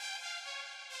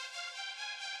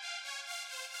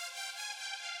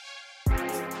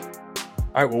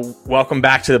All right, well, welcome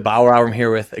back to the Bauer Hour. I'm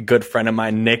here with a good friend of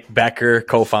mine, Nick Becker,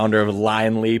 co-founder of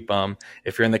LineLeap.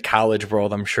 If you're in the college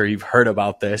world, I'm sure you've heard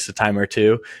about this a time or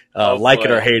two. Like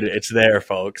it or hate it, it's there,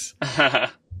 folks.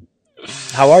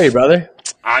 How are you, brother?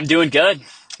 I'm doing good.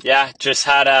 Yeah, just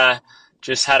had a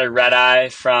red eye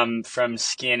from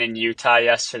skiing in Utah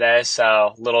yesterday,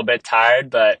 so a little bit tired,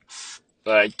 but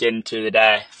getting through the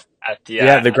day The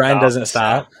at the grind doesn't office.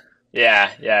 So stop.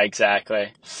 yeah,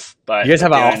 exactly. You But guys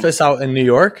have an doing office out in New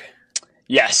York?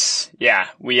 Yes, yeah.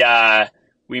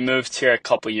 We moved here a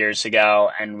couple years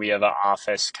ago, and we have an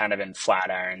office kind of in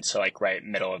Flatiron, so like right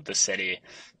middle of the city.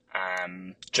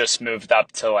 Just moved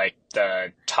up to like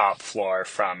the top floor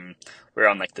from we were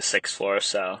on like the sixth floor,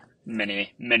 so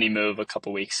mini move a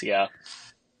couple weeks ago.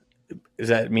 Does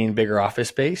that mean bigger office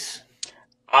space?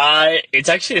 It's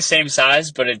actually the same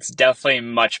size, but it's definitely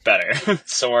much better.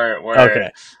 So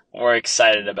Okay. we're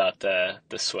excited about the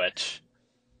switch.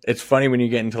 It's funny when you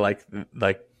get into like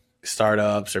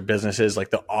startups or businesses, like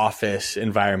the office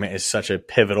environment is such a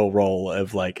pivotal role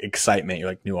of like excitement. You're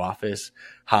like, new office,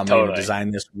 how am I going to Totally,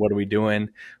 design this? What are we doing?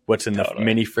 What's in the totally.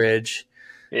 mini fridge?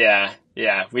 Yeah.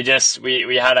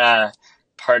 We had a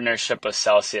partnership with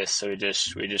Celsius, so we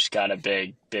just got a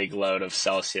big load of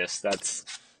Celsius. That's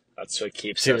what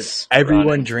keeps Dude, us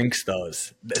everyone running. drinks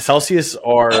those. Celsius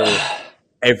are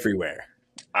everywhere.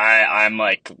 I'm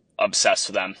like obsessed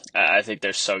with them. I think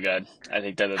they're so good. I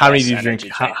think they're the How many best do you drink? energy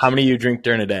How, drink. how many do you drink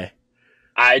during a day?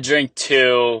 I drink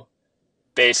two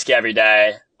basically every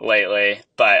day lately,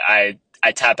 but I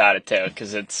tap out at two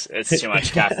because it's too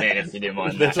much caffeine if you do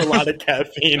more than There's a that. lot of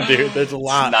caffeine, dude. There's a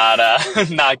It's lot. not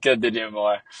not good to do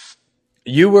more.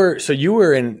 You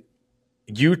were in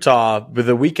Utah, but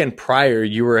the weekend prior,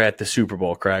 you were at the Super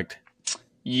Bowl, correct?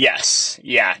 Yes,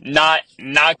 yeah, not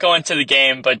going to the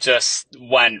game, but just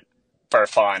went for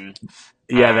fun.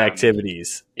 Yeah, the Um,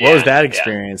 activities. What was yeah, that yeah.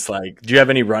 experience like? Do you have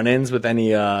any run-ins with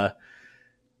any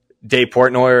Dave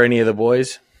Portnoy or any of the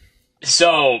boys?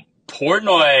 So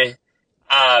Portnoy,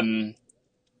 um,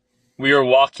 we were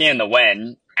walking in the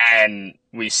wind, and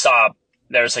we saw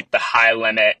there was like the high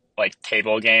limit like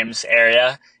table games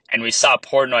area, and we saw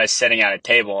Portnoy sitting at a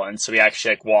table, and so we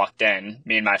actually like walked in,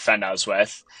 me and my friend I was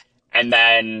with, and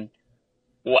then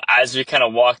as we kind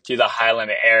of walked through the high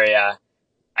limit area,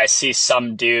 I see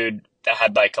some dude that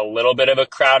had like a little bit of a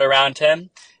crowd around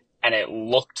him, and it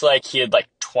looked like he had like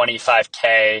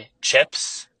 25K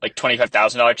chips, like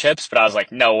 $25,000 chips, but I was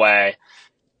like, no way.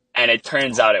 And it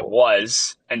turns out it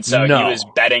was. And so he was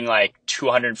No. betting like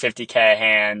 250K a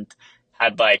hand,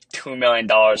 had like $2 million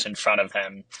dollars in front of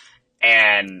him.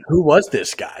 And Who was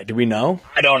this guy? Do we know?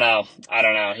 I don't know. I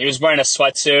don't know. He was wearing a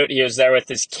sweatsuit. He was there with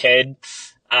his kid,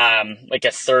 like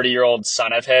a 30-year-old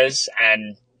son of his.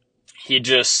 And he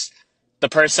just, the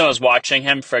person who was watching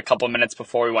him for a couple minutes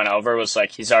before we went over was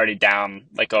like, he's already down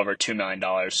like over $2 million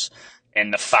dollars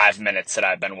in the 5 minutes that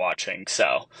I've been watching.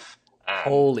 So,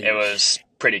 it Holy was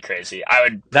pretty crazy. I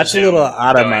would That's a little presume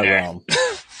out of my billionaire. realm.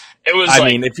 It was I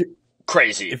like mean,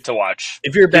 crazy if to watch.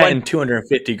 if you're He went, betting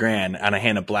 250 grand on a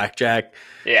hand of blackjack,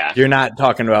 yeah, you're not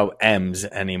talking about M's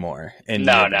anymore in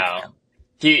your bank no. account.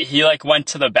 He like went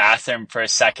to the bathroom for a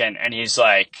second, and he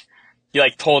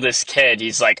like told his kid,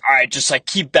 he's like, all right, just like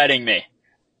keep betting me.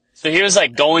 So he was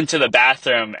like going to the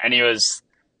bathroom, and he was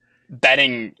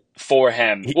betting for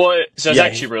him. He, Well, so it was yeah,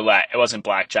 actually roulette. It wasn't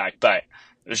blackjack, but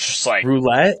it was just like,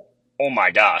 roulette. oh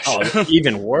my gosh. Oh,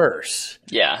 even worse.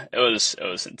 Yeah, it was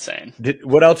insane.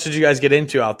 What else did you guys get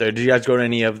into out there? Did you guys go to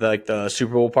any of the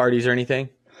Super Bowl parties or anything?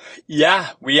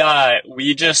 Yeah,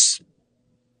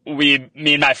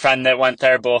 me and my friend that went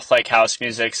there both like house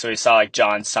music, so we saw like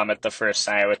John Summit the first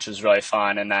night, which was really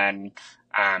fun, and then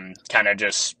kind of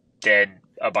just did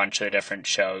a bunch of different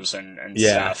shows and Yeah,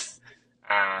 stuff.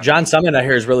 John Um, Summit I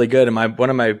hear is really good, and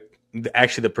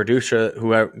actually the producer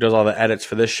who does all the edits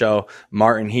for this show,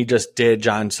 Martin, he just did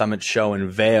John Summit's show in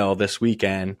Vail this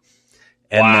weekend,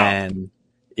 and wow. then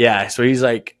yeah, so he's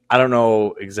like, I don't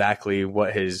know exactly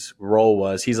what his role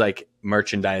was. He's like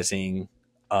merchandising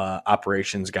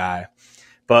operations guy.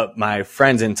 But my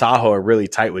friends in Tahoe are really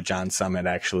tight with John Summit.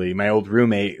 Actually, my old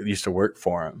roommate used to work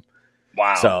for him.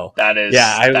 Wow. So That yeah,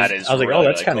 is I was that is I was like, oh, really,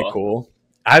 that's really kind of cool. cool.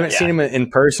 I haven't seen Yeah. him in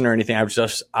person or anything. I've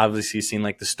just obviously seen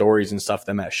like the stories and stuff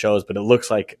them at shows. But it looks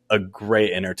like a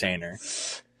great entertainer.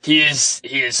 He is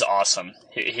awesome.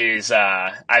 He's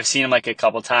I've seen him like a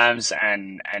couple times,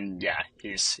 and yeah,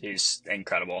 he's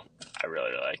incredible. I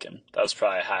really, really like him. That was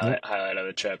probably a highlight of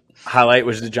the trip. Highlight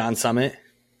was the John Summit.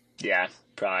 Yeah,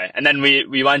 probably. And then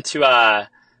we went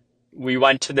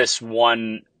to this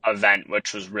one event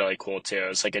which was really cool too. It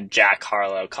was like a Jack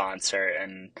Harlow concert,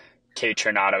 and Kate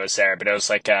Trinata was there, but it was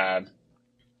like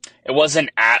it wasn't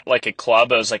at like a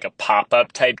club. It was like a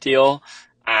pop-up type deal.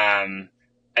 Um,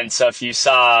 and so if you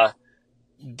saw,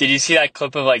 did you see that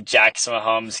clip of like Jackson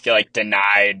Mahomes get like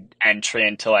denied entry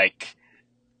into like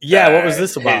Yeah, what was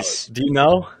this about? his? Do you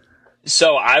know?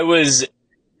 So I was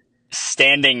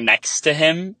standing next to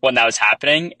him when that was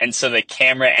happening, and so the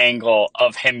camera angle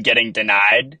of him getting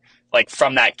denied, like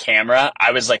from that camera,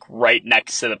 I was like right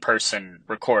next to the person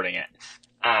recording it.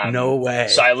 No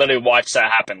So way. I literally watched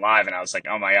that happen live, and I was like,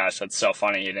 "Oh my gosh, that's so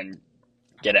funny! He didn't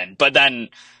get in." But then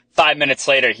 5 minutes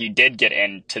later, he did get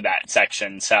into that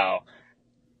section. So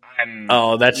I'm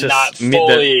Oh, that's not just me.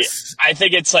 fully. The I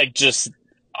think it's like just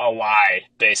a lie,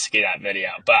 basically that video.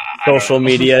 But I don't social know.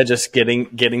 media just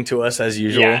getting to us as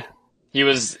usual. Yeah, he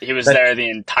was That, there the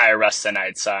entire rest of the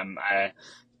night. So I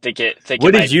think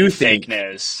what it did might be you fake think?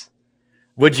 news.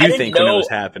 What did I you didn't think when it know. was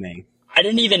happening? I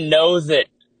didn't even know that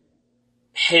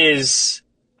his,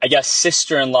 I guess,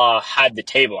 sister-in-law had the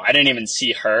table. I didn't even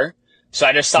see her. So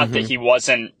I just thought that Hmm. he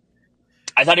wasn't,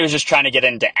 I thought he was just trying to get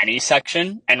into any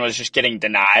section and was just getting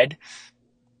denied.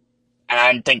 And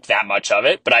I didn't think that much of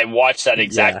it, but I watched that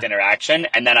exact Yeah, interaction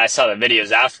and then I saw the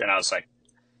videos after and I was like,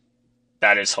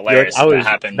 that is you're like hilarious that that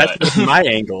happened. That's But like my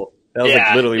angle. That was like yeah,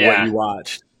 literally what yeah, you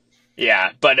watched.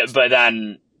 yeah. But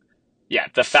then, yeah,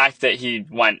 the fact that he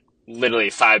went literally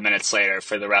 5 minutes later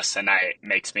for the rest of the night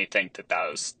makes me think that that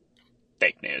was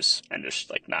fake news and just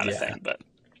like not a Yeah, thing. But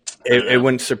I don't it know.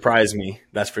 wouldn't surprise me.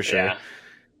 That's for sure. Yeah.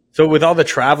 So with all the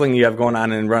traveling you have going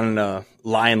on and running a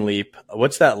Line Leap,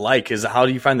 what's that like? Is how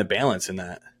do you find the balance in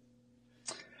that?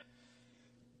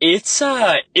 It's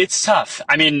tough.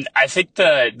 I mean, I think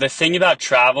the thing about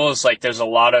travel is like there's a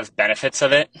lot of benefits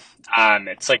of it.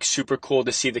 It's like super cool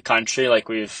to see the country. Like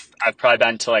I've probably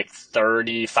been to like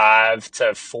 35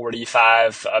 to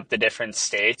 45 of the different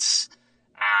states.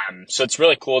 So it's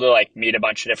really cool to like meet a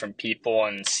bunch of different people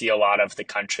and see a lot of the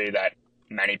country that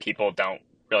many people don't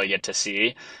really get to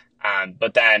see.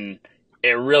 But then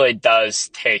it really does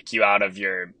take you out of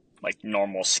your like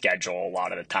normal schedule a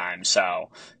lot of the time. So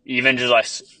even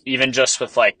just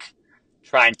with like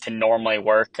trying to normally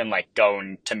work and like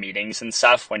going to meetings and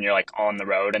stuff when you're like on the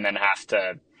road and then have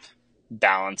to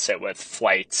balance it with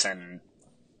flights and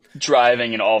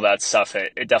driving and all that stuff,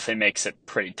 it definitely makes it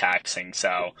pretty taxing.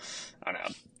 So I don't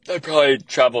know. I probably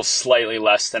travel slightly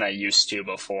less than I used to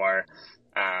before,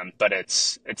 but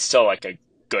it's still like a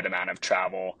good amount of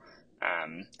travel,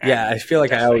 Yeah, I and feel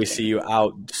like I definitely always see can. you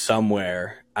out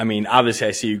somewhere. I mean, obviously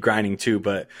I see you grinding too,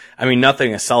 but I mean,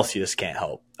 nothing a Celsius can't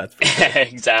help. That's for sure.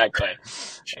 Exactly,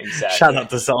 Shout exactly. out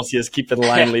to Celsius, keeping the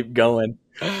Line Leap going.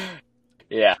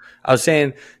 Yeah. I was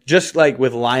saying, just like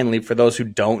with Line Leap, for those who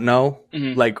don't know,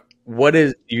 Mhm. like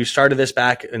you started this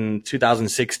back in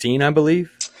 2016, I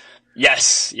believe.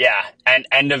 Yes. Yeah. And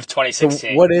end of So 2016.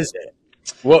 what is it?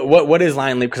 What is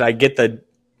Line Leap? Because I get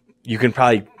you can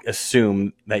probably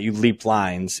assume that you leap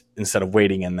lines instead of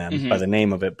waiting in them by Hmm. the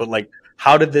name of it. But like,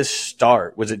 how did this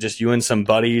start? Was it just you and some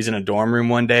buddies in a dorm room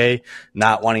one day,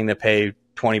 not wanting to pay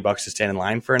 $20 to stand in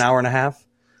line for an hour and a half?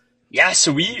 Yeah.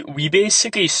 So we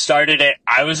basically started it.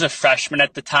 I was a freshman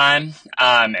at the time,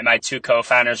 and my two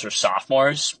co-founders were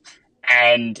sophomores.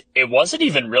 And it wasn't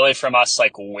even really from us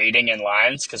like waiting in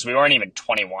lines because we weren't even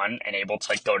 21 and able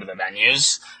to like go to the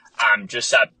venues.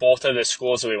 Just at both of the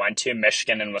schools that we went to,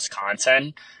 Michigan and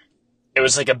Wisconsin, it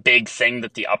was like a big thing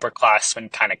that the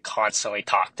upperclassmen kind of constantly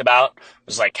talked about. It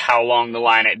was like how long the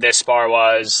line at this bar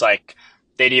was. Like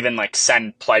they'd even like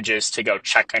send pledges to go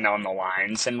check in on the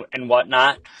lines and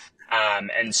whatnot.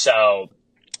 And so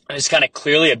it was kind of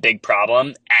clearly a big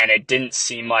problem, and it didn't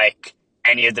seem like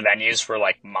any of the venues were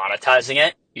like monetizing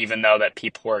it, even though that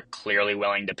people were clearly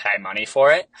willing to pay money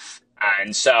for it.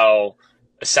 And so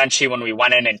essentially when we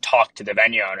went in and talked to the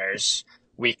venue owners,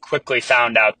 we quickly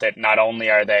found out that not only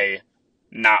are they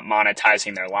not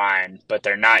monetizing their line, but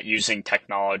they're not using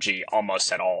technology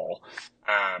almost at all.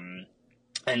 Um,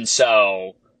 and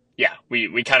so, yeah,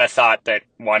 we kind of thought that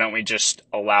why don't we just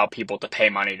allow people to pay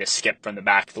money to skip from the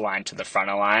back of the line to the front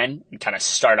of the line and kind of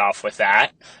start off with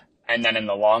that. And then in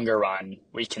the longer run,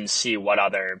 we can see what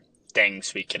other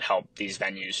things we can help these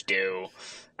venues do,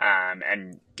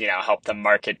 and, help them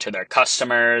market to their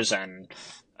customers. And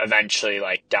eventually,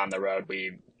 like down the road,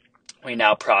 we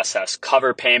now process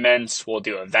cover payments. We'll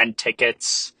do event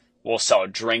tickets. We'll sell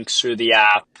drinks through the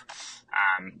app.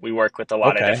 We work with a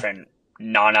lot of Okay. different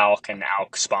non-alc and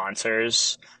alc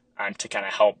sponsors, to kind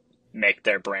of help make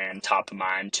their brand top of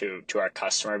mind to our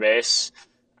customer base.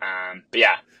 But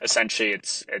yeah, essentially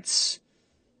it's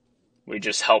we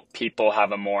just help people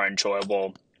have a more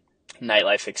enjoyable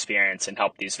nightlife experience and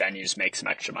help these venues make some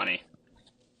extra money.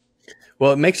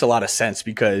 Well, it makes a lot of sense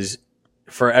because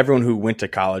for everyone who went to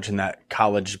college and that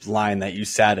college line that you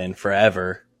sat in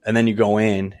forever, and then you go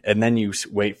in and then you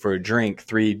wait for a drink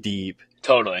 3 deep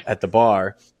Totally. at the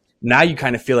bar. Now you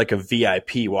kind of feel like a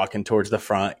VIP walking towards the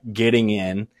front, getting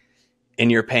in,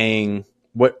 and you're paying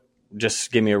what?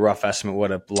 Just give me a rough estimate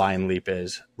what a LineLeap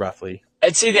is roughly.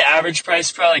 I'd say the average price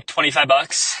is probably like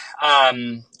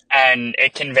 $25. And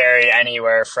it can vary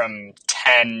anywhere from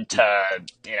 10 to,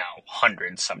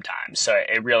 hundreds sometimes. So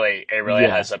it really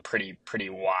has a pretty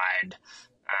wide,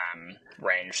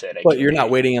 range that it But can you're be. not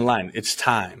waiting in line. It's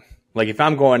time. Like if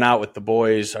I'm going out with the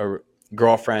boys or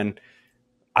girlfriend,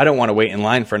 I don't want to wait in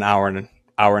line for an hour and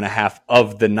a half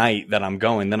of the night that I'm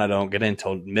going. Then I don't get in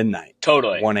until midnight.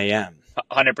 Totally. 1 a.m.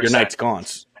 100%. Your night's gone.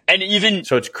 And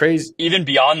so it's crazy. Even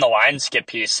beyond the line skip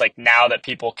piece, like now that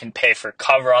people can pay for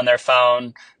cover on their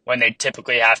phone when they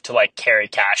typically have to like carry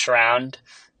cash around,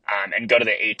 and go to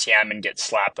the ATM and get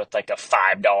slapped with like a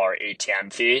 $5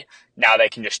 ATM fee. Now they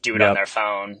can just do it on their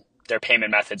phone. Their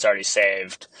payment method's already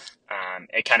saved.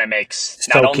 It kind of makes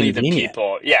not only the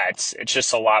people, it's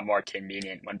just a lot more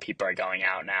convenient when people are going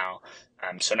out now.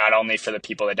 So not only for the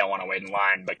people that don't want to wait in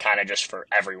line, but kind of just for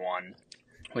everyone.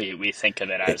 We think of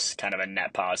it as kind of a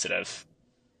net positive.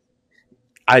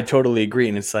 I totally agree.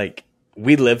 And it's like,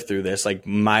 we lived through this, like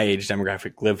my age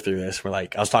demographic lived through this. We're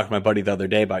like, I was talking to my buddy the other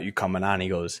day about you coming on. He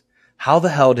goes, how the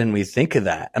hell didn't we think of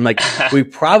that? I'm like, we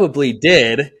probably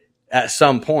did at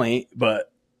some point,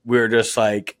 but we were just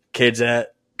like kids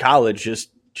at college,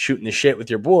 just shooting the shit with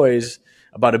your boys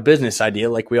about a business idea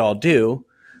like we all do.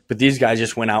 But these guys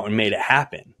just went out and made it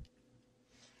happen.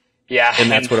 Yeah. And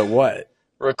that's what it was.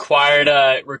 Required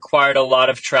a lot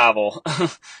of travel.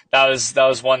 That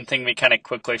was one thing we kind of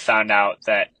quickly found out,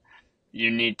 that you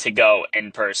need to go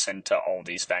in person to all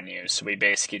these venues. So we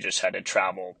basically just had to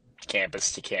travel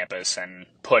campus to campus and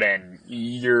put in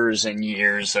years and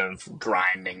years of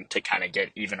grinding to kind of get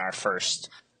even our first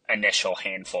initial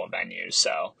handful of venues.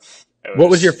 So what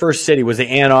was your first city? Was it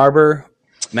Ann Arbor,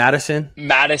 Madison?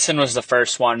 Madison was the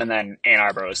first one, and then Ann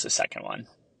Arbor was the second one.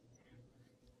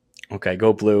 Okay,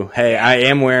 go blue. Hey, I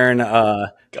am wearing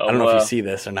I don't know if you see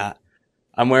this or not.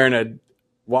 I'm wearing a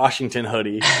Washington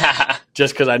hoodie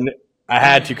just because I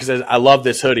had to, because I love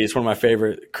this hoodie. It's one of my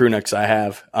favorite crew necks I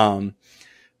have.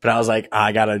 But I was like,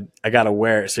 I gotta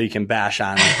wear it so you can bash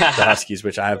on the Huskies,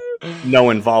 which I have no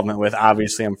involvement with.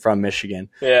 Obviously, I'm from Michigan.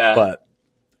 Yeah. But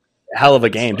hell of a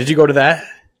game. Did you go to that?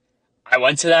 I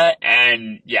went to that,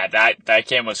 and yeah, that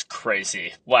game was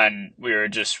crazy when we were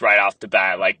just right off the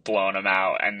bat, like blowing them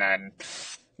out. And then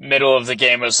middle of the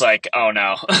game was like, oh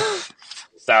no.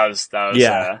 that was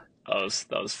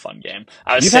a fun game.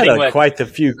 You've had quite the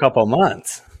few couple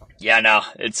months. Yeah, no,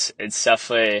 it's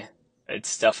definitely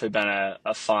been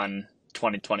a fun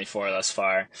 2024 thus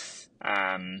far.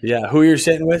 Yeah. Who you're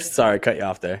sitting with? Sorry, I cut you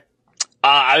off there.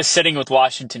 I was sitting with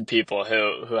Washington people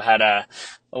who had a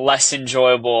less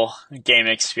enjoyable game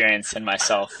experience than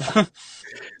myself.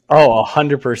 Oh,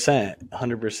 100%.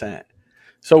 100%.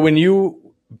 So when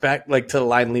you back like to the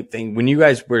LineLeap thing, when you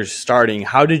guys were starting,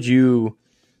 how did you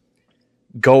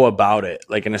go about it,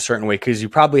 like in a certain way? Because you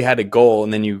probably had a goal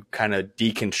and then you kind of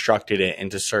deconstructed it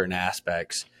into certain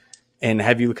aspects. And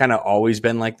have you kind of always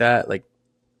been like that? Like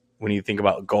when you think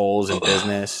about goals in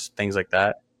business, things like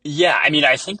that? Yeah, I mean,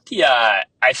 I think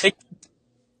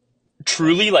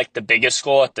truly like the biggest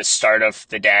goal at the start of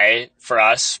the day for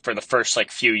us for the first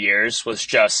like few years was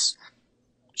just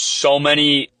so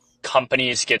many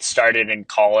companies get started in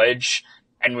college,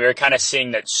 and we were kind of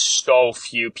seeing that so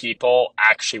few people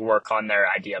actually work on their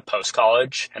idea post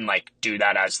college and like do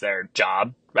that as their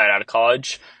job right out of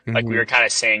college. Mm-hmm. Like we were kind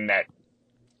of saying that,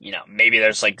 maybe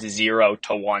there's like 0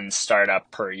 to 1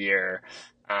 startup per year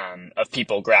of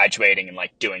people graduating and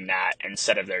like doing that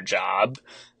instead of their job.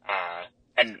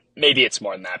 And maybe it's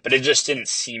more than that, but it just didn't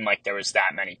seem like there was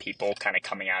that many people kind of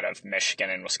coming out of Michigan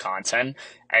and Wisconsin.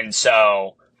 And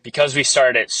so because we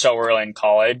started so early in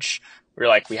college, we were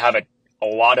like, we have a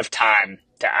lot of time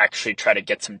to actually try to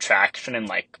get some traction and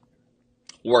like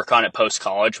work on it post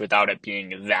college without it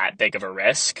being that big of a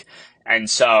risk. And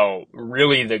so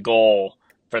really the goal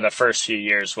for the first few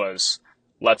years was,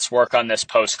 let's work on this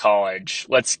post-college.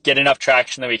 Let's get enough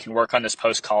traction that we can work on this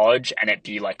post-college and it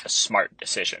be like a smart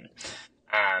decision.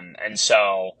 And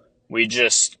so we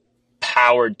just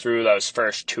powered through those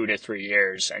first 2 to 3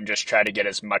 years and just tried to get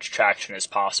as much traction as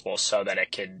possible so that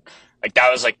it could, like,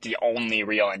 that was like the only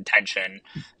real intention.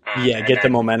 Get the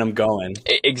momentum going.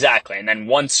 Exactly. And then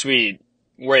once we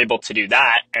were able to do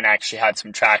that and actually had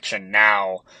some traction,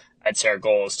 now I'd say our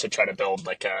goal is to try to build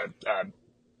like a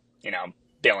 $1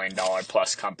 billion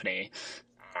plus company.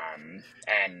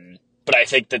 But I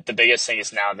think that the biggest thing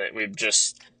is now that we've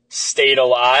just stayed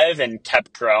alive and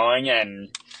kept growing. And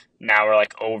now we're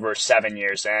like over 7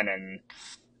 years in. And,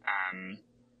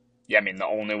 yeah, I mean, the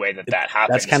only way that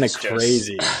happens That's kind of is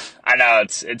crazy. I know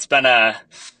it's been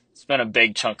a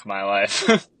big chunk of my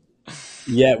life.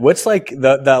 Yeah. What's like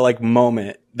the like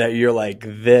moment that you're like,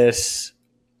 this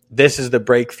is the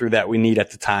breakthrough that we need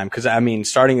at the time? Because I mean,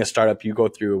 starting a startup, you go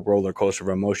through a roller coaster of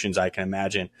emotions, I can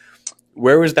imagine.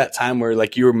 Where was that time where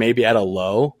like you were maybe at a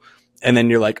low and then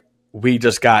you're like, we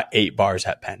just got 8 bars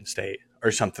at Penn State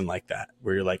or something like that,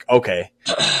 where you're like, okay,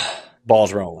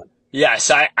 ball's rolling? Yeah,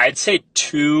 so I'd say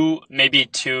maybe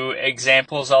two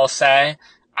examples I'll say.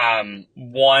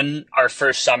 One, our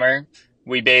first summer,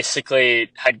 we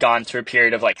basically had gone through a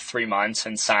period of like 3 months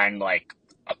and signed like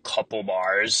a couple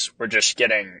bars. We're just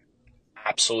getting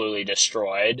absolutely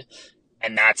destroyed.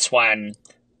 And that's when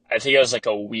I think it was like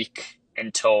a week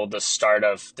until the start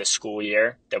of the school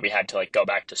year that we had to like go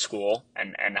back to school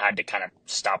and had to kind of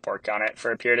stop work on it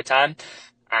for a period of time.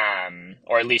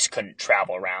 Or at least couldn't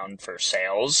travel around for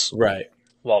sales Right.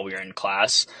 while we were in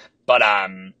class. But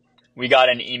we got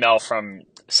an email from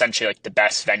essentially like the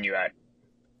best venue at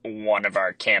one of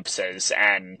our campuses,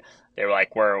 and they were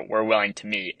like, we're willing to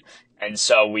meet. And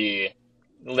so we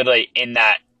literally in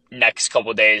that next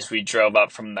couple of days, we drove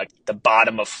up from the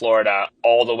bottom of Florida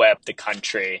all the way up the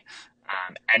country,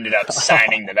 ended up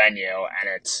signing the venue, and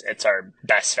it's our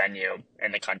best venue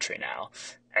in the country now.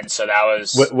 And so that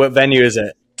was what venue is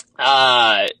it?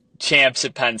 Champs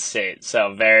at Penn State.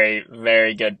 So very,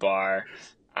 very good bar.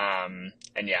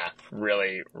 And yeah,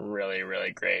 really, really,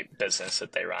 really great business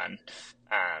that they run.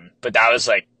 But that was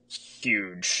like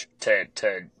huge to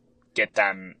get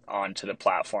them onto the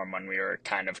platform when we were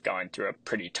kind of going through a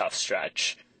pretty tough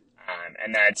stretch.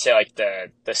 And then I'd say like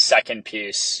the second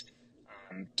piece,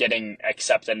 getting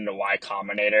accepted into Y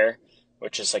Combinator,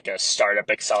 which is like a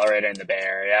startup accelerator in the Bay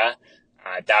Area.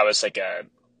 That was like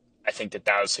I think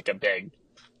that was like a big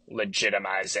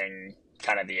legitimizing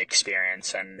kind of the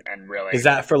experience and really. Is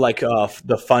that for like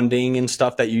the funding and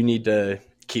stuff that you need to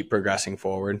keep progressing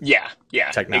forward? Yeah,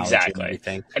 Technology exactly. And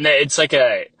everything. And it's like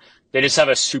they just have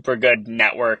a super good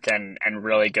network and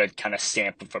really good kind of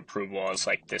stamp of approval as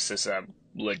like, this is a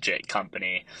legit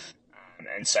company.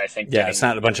 And so I think, it's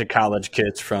not a bunch of college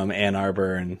kids from Ann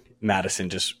Arbor and Madison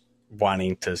just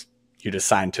wanting you to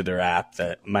sign to their app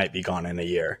that might be gone in a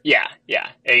year. Yeah,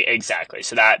 exactly.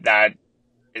 So that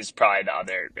is probably the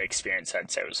other experience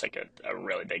I'd say was like a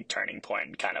really big turning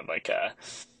point, kind of like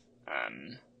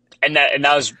and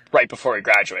that was right before we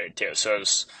graduated too. So it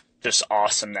was just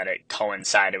awesome that it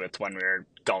coincided with when we were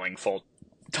going full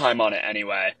time on it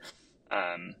anyway.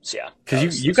 So yeah,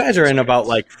 because you guys are in about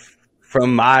like,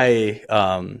 from my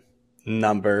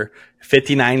number,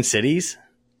 59 cities.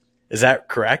 Is that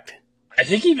correct? I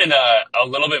think even a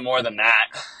little bit more than that.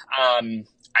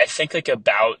 I think like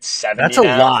about 70. That's a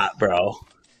lot, bro.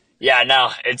 Yeah,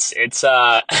 no, it's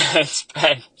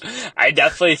been, I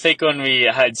definitely think when we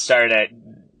had started,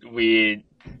 we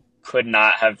could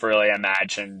not have really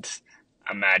imagined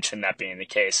that being the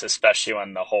case, especially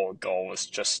when the whole goal was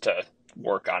just to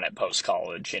work on it post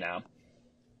college,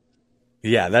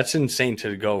 Yeah, that's insane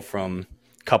to go from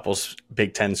couples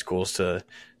Big Ten schools to,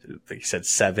 like you said,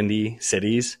 70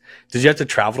 cities. Did you have to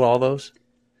travel to all those?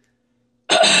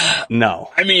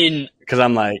 No. I mean, because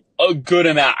I'm like a good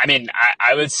amount. I mean,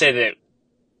 I would say that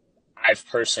I've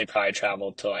personally probably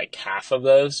traveled to like half of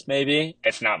those, maybe,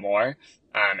 if not more.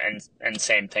 And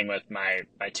same thing with my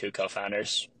two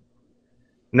co-founders.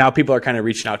 Now people are kind of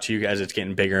reaching out to you guys. It's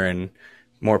getting bigger and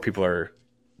more people are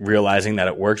realizing that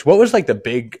it works. What was like the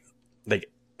big, like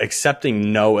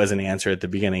accepting no as an answer at the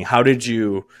beginning? How did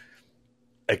you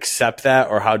accept that,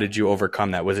 or how did you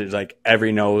overcome that? Was it like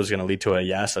every no is going to lead to a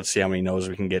yes? Let's see how many no's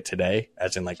we can get today,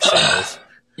 as in like sales.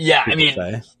 Yeah, I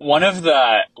mean, one of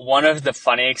the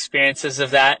funny experiences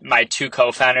of that, my two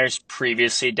co-founders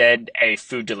previously did a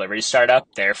food delivery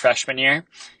startup their freshman year.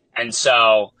 And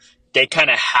so they kind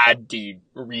of had the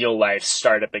real life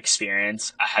startup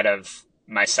experience ahead of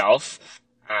myself.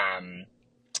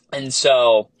 And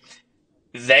so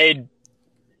they,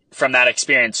 from that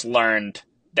experience, learned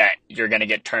that you're going to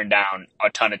get turned down a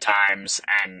ton of times,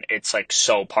 and it's like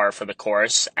so par for the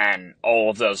course, and all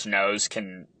of those no's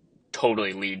can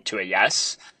totally lead to a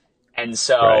yes. And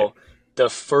so the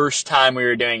first time we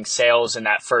were doing sales in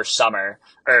that first summer,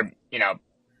 or,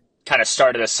 kind of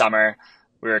start of the summer,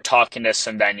 we were talking to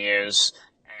some venues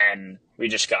and we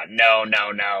just got no,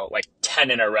 like 10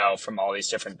 in a row from all these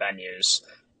different venues.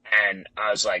 And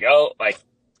I was like, oh, like,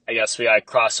 I guess we got to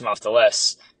cross them off the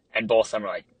list. And both of them were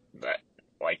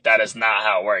like, that is not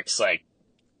how it works. Like,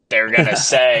 they're going to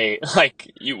say,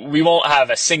 like, we won't have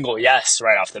a single yes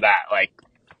right off the bat. Like,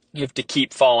 you have to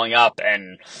keep following up.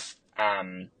 And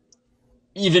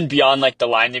even beyond like the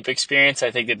LineLeap experience,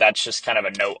 I think that that's just kind of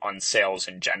a note on sales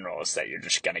in general, is that you're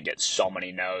just going to get so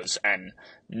many no's, and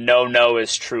no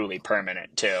is truly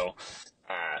permanent too.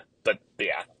 But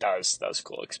yeah, that was a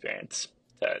cool experience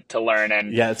to learn.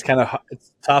 And yeah, it's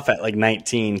it's tough at like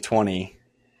 19, 20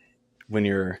 when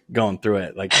you're going through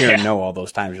it. Like hearing no all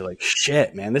those times, you're like,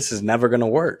 shit, man, this is never going to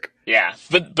work. Yeah,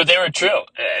 but they were true.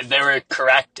 They were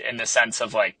correct in the sense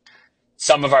of like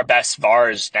some of our best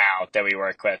VARs now that we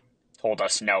work with told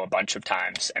us no a bunch of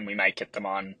times, and we might get them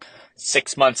on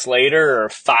 6 months later or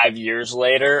 5 years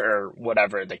later or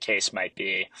whatever the case might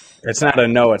be. It's not a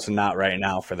no, it's a not right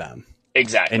now for them.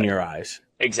 Exactly. In your eyes.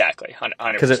 Exactly.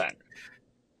 100%.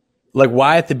 Like,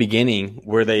 why at the beginning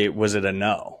was it a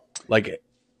no? Like,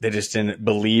 they just didn't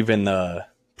believe in the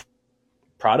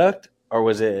product, or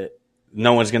was it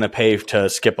no one's going to pay to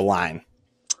skip a line?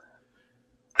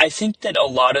 I think that a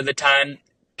lot of the time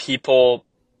people,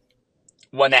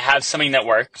 when they have something that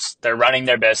works, they're running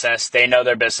their business, they know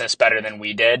their business better than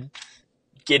we did.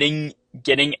 Getting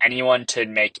anyone to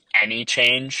make any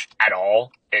change at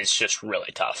all is just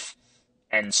really tough.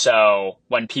 And so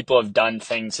when people have done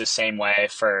things the same way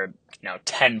for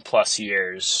 10 plus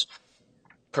years,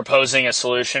 proposing a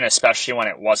solution, especially when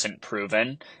it wasn't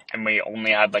proven, and we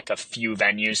only had like a few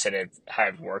venues that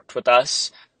have worked with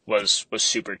us, was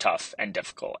super tough and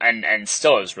difficult, and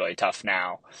still is really tough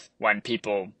now when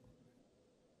people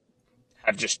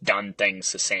have just done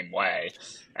things the same way,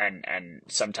 and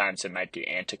sometimes it might be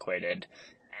antiquated.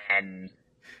 And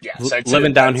yeah, so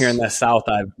living down here in the South,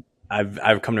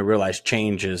 I've come to realize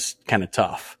change is kind of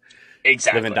tough.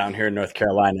 Exactly. Living down here in North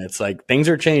Carolina, it's like things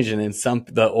are changing, and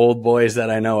the old boys that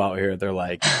I know out here, they're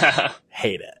like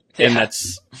hate it. Yeah. And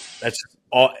that's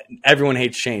all. Everyone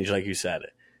hates change, like you said.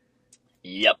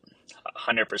 Yep,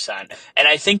 100%. And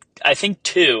I think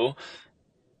too,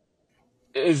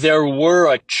 there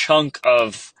were a chunk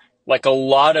of like a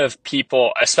lot of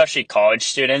people, especially college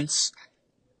students.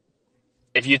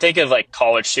 If you think of like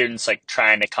college students like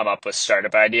trying to come up with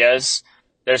startup ideas,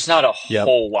 there's not a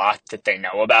whole lot that they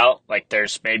know about. Like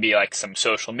there's maybe like some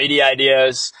social media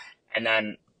ideas, and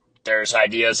then there's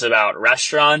ideas about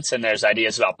restaurants, and there's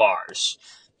ideas about bars.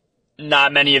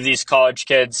 Not many of these college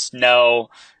kids know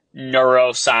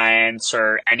neuroscience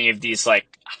or any of these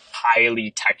like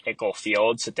highly technical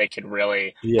fields that they could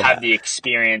really have the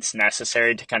experience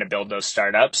necessary to kind of build those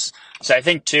startups. So I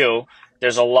think too,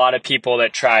 there's a lot of people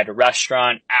that tried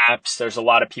restaurant apps. There's a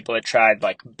lot of people that tried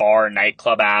like bar,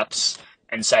 nightclub apps.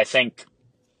 And so I think,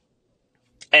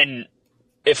 and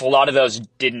if a lot of those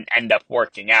didn't end up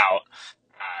working out,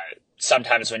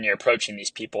 sometimes when you're approaching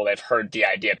these people, they've heard the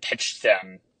idea pitched to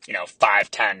them,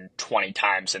 5, 10, 20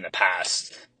 times in the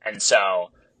past. And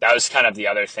so that was kind of the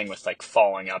other thing with like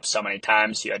following up so many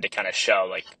times. You had to kind of show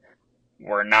like,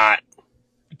 we're not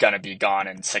going to be gone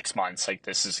in 6 months. Like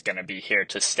this is going to be here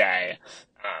to stay.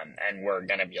 And we're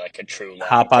going to be like a true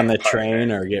hop on the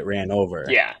train or get ran over.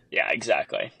 Yeah,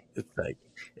 exactly. It's like,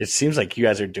 it seems like you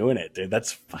guys are doing it, dude.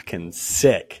 That's fucking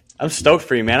sick. I'm stoked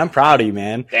for you, man. I'm proud of you,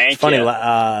 man. Thank you.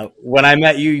 Funny, when I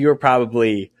met you, you were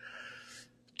probably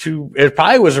it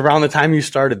probably was around the time you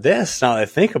started this, now that I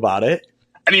think about it.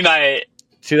 I mean,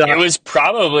 it was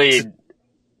probably,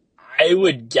 I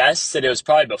would guess that it was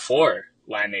probably before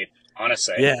LineLeap,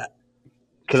 honestly. Yeah.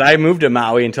 Because I moved to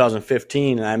Maui in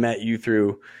 2015, and I met you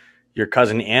through your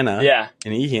cousin Anna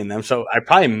and Ihi and them. So I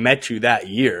probably met you that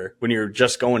year when you were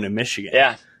just going to Michigan.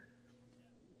 Yeah.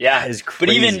 Yeah. That is crazy.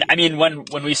 But even, I mean,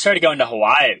 when we started going to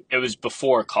Hawaii, it was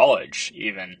before college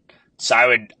even. So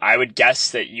I would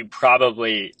guess that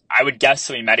I would guess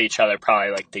that we met each other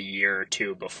probably like the year or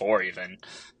two before even,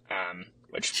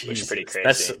 which is pretty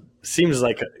crazy.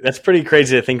 That's pretty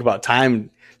crazy to think about. Time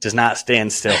does not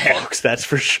stand still, folks. That's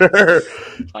for sure.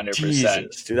 100%.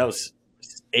 Jesus, dude, that was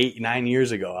 8-9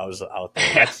 years ago. I was out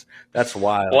there. That's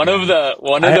wild. One of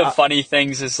the funny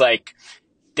things is like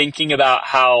thinking about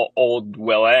how old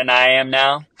Willa and I am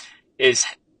now is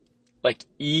like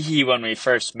Ihi, when we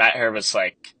first met her, was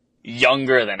like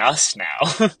younger than us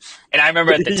now. And I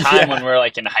remember at the time when we were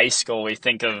like in high school, we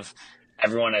think of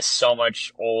everyone as so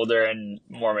much older and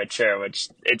more mature, which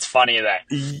it's funny that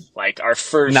like our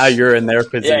first, now you're in their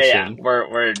position. Yeah.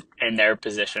 We're in their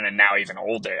position and now even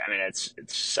older. I mean, it's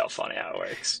so funny how it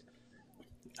works.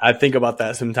 I think about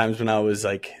that sometimes when I was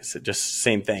like, just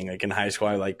same thing. Like in high school,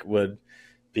 I like would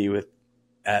be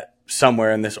at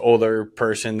somewhere, and this older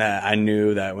person that I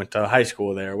knew that went to high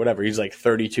school there or whatever, he's like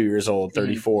 32 years old,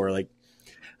 34. Mm-hmm. Like,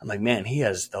 I'm like, man, he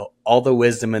has all the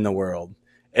wisdom in the world.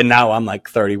 And now I'm like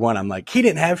 31. I'm like, he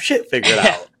didn't have shit figured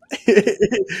out.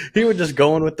 He was just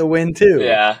going with the wind too.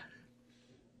 Yeah.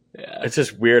 Yeah. It's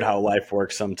just weird how life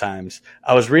works sometimes.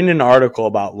 I was reading an article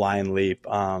about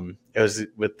LineLeap. It was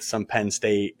with some Penn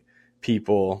State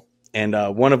people, and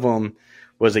one of them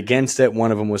was against it.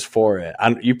 One of them was for it.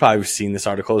 You probably seen this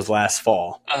article. It was last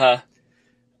fall.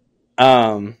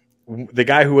 The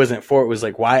guy who wasn't for it was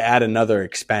like, why add another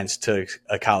expense to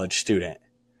a college student?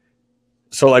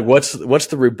 So like, what's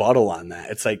the rebuttal on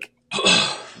that? It's like,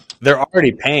 they're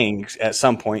already paying at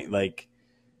some point, like,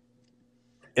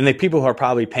 and the people who are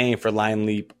probably paying for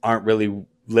LineLeap aren't really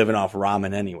living off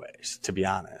ramen anyways, to be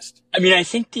honest. I mean, I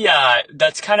think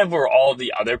that's kind of where all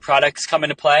the other products come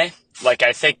into play. Like,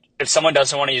 I think if someone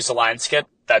doesn't want to use a line skip,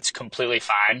 that's completely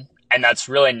fine. And that's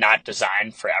really not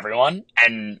designed for everyone.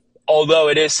 And although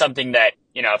it is something that,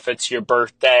 you know, if it's your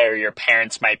birthday or your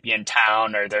parents might be in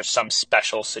town or there's some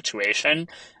special situation,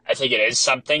 I think it is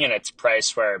something, and it's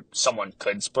priced where someone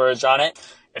could splurge on it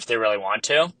if they really want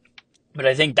to. But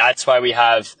I think that's why we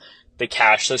have the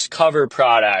cashless cover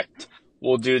product.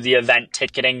 We'll do the event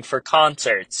ticketing for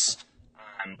concerts.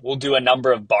 We'll do a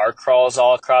number of bar crawls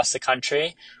all across the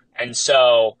country. And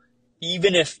so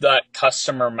even if that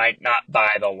customer might not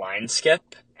buy the line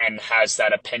skip and has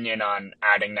that opinion on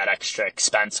adding that extra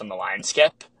expense on the line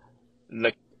skip,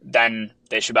 then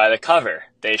they should buy the cover.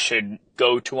 They should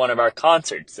go to one of our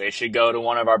concerts. They should go to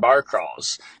one of our bar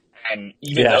crawls. And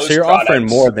even those so you're products, offering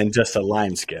more than just a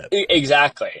line skip.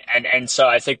 Exactly. And so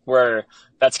I think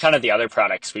that's kind of the other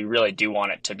products. We really do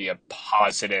want it to be a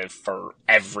positive for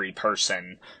every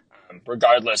person,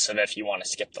 regardless of if you want to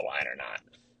skip the line or not.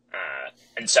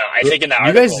 And so I think in that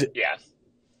article, yeah.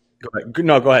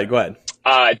 Go ahead.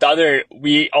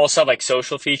 We also have like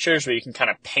social features where you can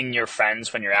kind of ping your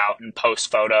friends when you're out and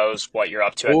post photos, what you're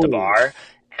up to at the bar.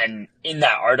 And in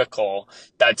that article,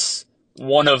 that's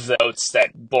one of the notes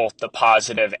that both the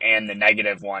positive and the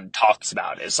negative one talks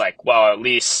about is like, well, at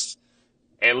least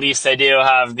they do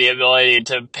have the ability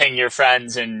to ping your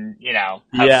friends and, you know,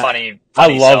 have funny I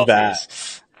love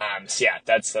selfies. that. So yeah,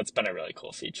 that's been a really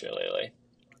cool feature lately.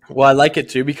 Well, I like it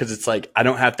too because it's like I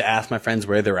don't have to ask my friends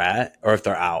where they're at or if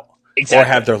they're out. Exactly. Or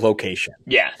have their location.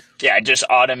 Yeah. Yeah, it just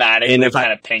automatically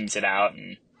kind of pings it out.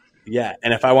 And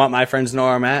if I want my friends to know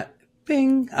where I'm at,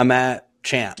 ping, I'm at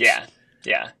Champs.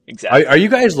 Yeah, exactly. Are you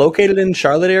guys located in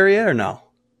Charlotte area or no?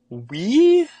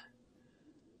 I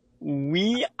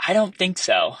don't think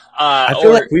so. I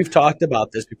feel like we've talked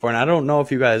about this before, and I don't know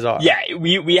if you guys are. Yeah,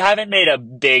 we haven't made a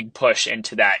big push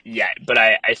into that yet, but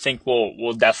I think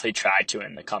we'll definitely try to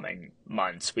in the coming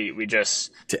months. We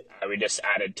just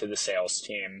added to the sales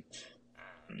team.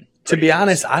 To be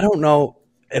honest, I don't know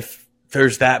if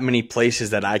there's that many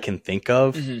places that I can think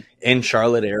of in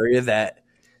Charlotte area that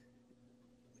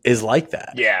is like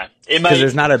that. Yeah, because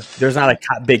there's not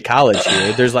a big college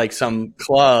here. There's like some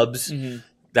clubs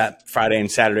that Friday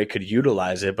and Saturday could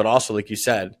utilize it, but also like you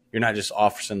said, you're not just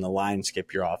offering the line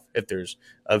skip. You're off if there's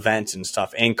events and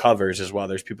stuff and covers as well.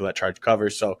 There's people that charge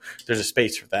covers, so there's a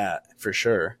space for that for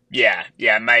sure. Yeah.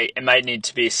 It might need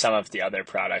to be some of the other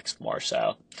products more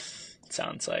so. It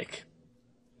sounds like.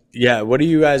 Yeah, what are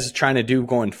you guys trying to do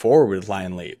going forward with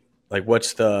LineLeap? Like,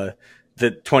 what's the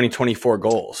 2024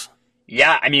 goals?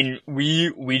 Yeah, I mean,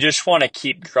 we just want to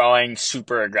keep growing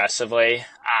super aggressively.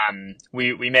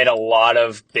 We made a lot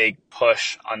of big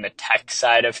push on the tech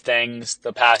side of things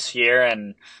the past year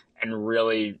and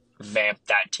really vamped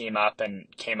that team up and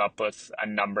came up with a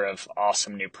number of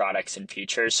awesome new products and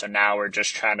features. So now we're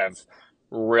just trying to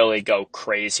really go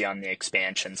crazy on the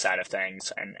expansion side of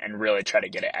things and really try to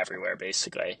get it everywhere,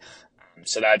 basically.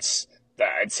 So I'd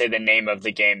say the name of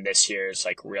the game this year is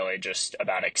like really just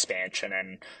about expansion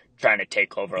and trying to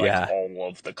take over all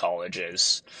of the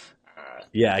colleges.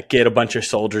 Get a bunch of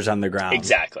soldiers on the ground.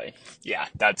 Exactly. Yeah,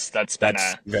 that's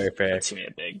very fair. That's gonna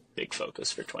be a big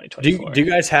focus for 2024. Do you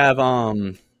guys have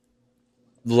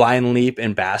LineLeap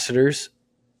ambassadors?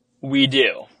 We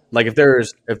do. Like if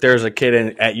there's a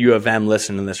kid at U of M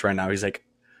listening to this right now, he's like,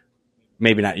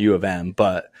 maybe not U of M,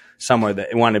 but somewhere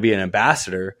that want to be an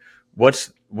ambassador.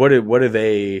 What's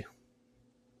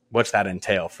that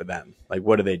entail for them? Like,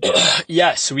 what do they do?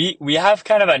 Yes, we have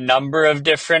kind of a number of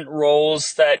different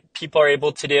roles that people are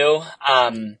able to do.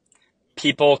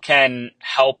 People can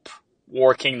help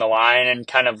working the line and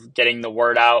kind of getting the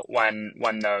word out when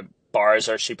the bars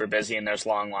are super busy and there's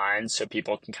long lines, so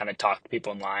people can kind of talk to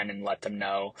people in line and let them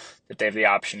know that they have the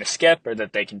option to skip or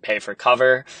that they can pay for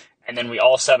cover. And then we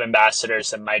also have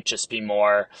ambassadors that might just be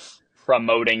more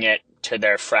promoting it to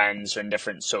their friends or in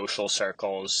different social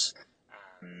circles,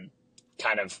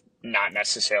 kind of not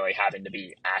necessarily having to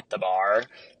be at the bar.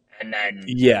 And then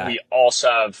we also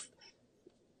have,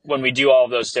 when we do all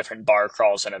of those different bar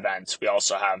crawls and events, we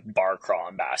also have bar crawl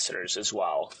ambassadors as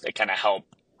well. They kind of help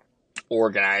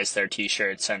organize their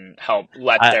t-shirts and help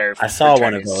let their I saw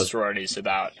one of fraternities and those. sororities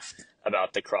about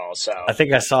the crawl. So I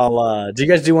think I saw. Did you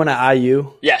guys do one at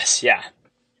IU? yes, yeah.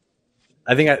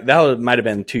 I think that might have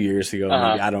been 2 years ago.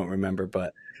 Maybe I don't remember,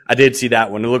 but I did see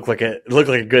that one. It looked like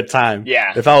a good time.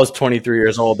 Yeah. If I was 23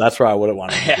 years old, that's where I would have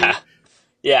wanted to be.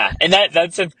 Yeah, and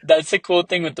that's a cool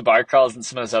thing with the bar crawls and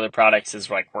some of those other products is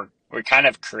like we're kind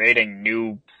of creating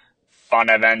new fun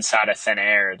events out of thin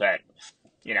air that,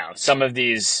 you know, some of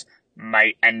these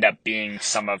might end up being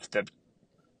some of the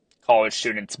college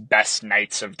students' best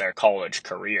nights of their college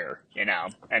career, you know,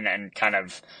 and then kind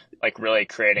of like really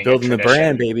creating building the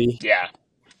brand, baby. Yeah.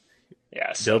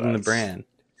 So building the brand.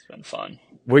 It's been fun.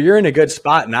 Well, you're in a good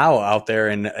spot now out there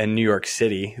in New York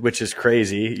City, which is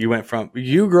crazy.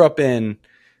 You grew up in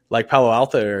like Palo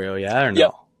Alto area, yeah, or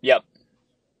no? Yep.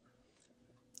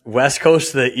 West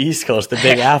Coast to the East Coast, the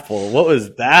Big Apple. What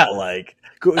was that like?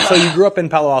 So you grew up in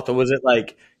Palo Alto. Was it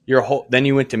like then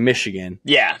you went to Michigan?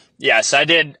 Yeah. So I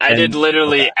did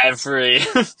literally every,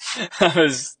 I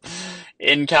was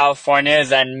in California,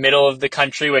 then middle of the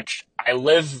country, which I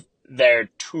live there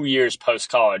 2 years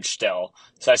post-college still.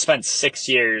 So I spent 6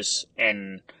 years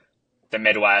in the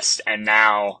Midwest, and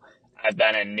now I've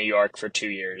been in New York for 2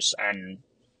 years and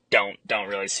don't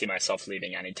really see myself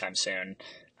leaving anytime soon.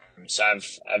 So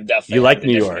I've definitely you like had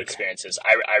New different York experiences.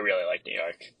 I really like New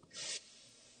York.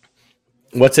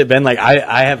 What's it been like?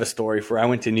 I have a story I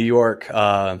went to New York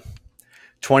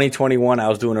 2021. I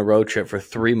was doing a road trip for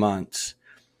 3 months,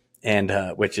 and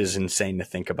which is insane to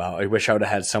think about. I wish I would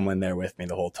have had someone there with me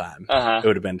the whole time. It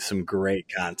would have been some great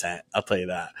content. I'll tell you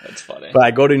that. That's funny. But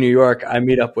I go to New York. I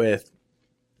meet up with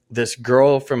this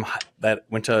girl that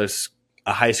went to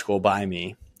a high school by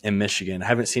me in Michigan. I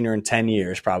haven't seen her in 10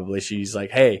 years probably. She's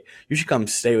like, hey, you should come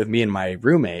stay with me and my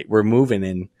roommate. We're moving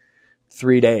in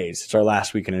 3 days. It's our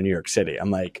last weekend in New York City.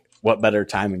 I'm like, what better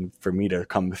timing for me to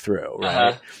come through,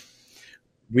 right?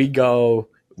 We go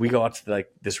out to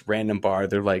like this random bar.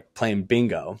 They're like playing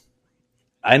bingo.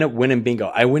 I end up winning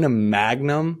bingo. I win a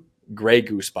Magnum Grey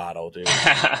Goose bottle, dude.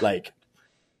 Like,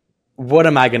 what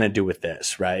am I going to do with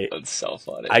this, right? That's so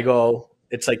funny.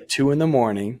 It's like 2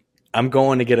 a.m. I'm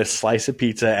going to get a slice of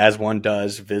pizza, as one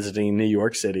does visiting New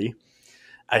York City.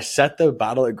 I set the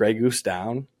bottle of Grey Goose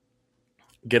down,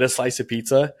 get a slice of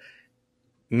pizza,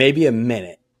 maybe a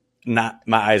minute. My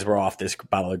eyes were off this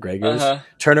bottle of Grey Goose.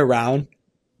 Turn around,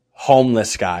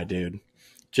 homeless guy, dude,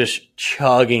 just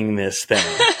chugging this thing.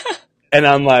 And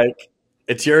I'm like,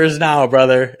 it's yours now,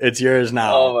 brother. It's yours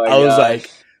now. Oh my I was gosh. like,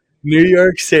 New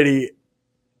York City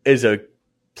is a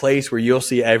place where you'll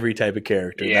see every type of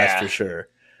character. Yeah. That's for sure.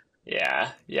 Yeah.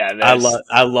 I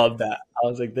love that. I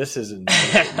was like, this is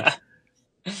insane.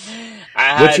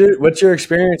 What's your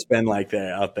experience been like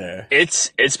out there? It's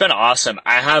been awesome.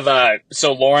 I have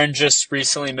so Lauren just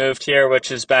recently moved here, which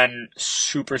has been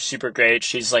super, super great.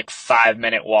 She's like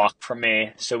 5-minute walk from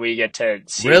me. So we get to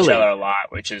see each other a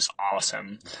lot, which is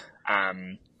awesome.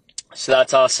 So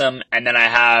that's awesome. And then I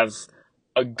have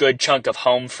a good chunk of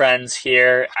home friends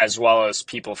here, as well as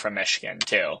people from Michigan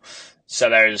too. So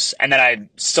and then I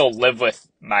still live with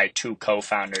my 2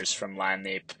 co-founders from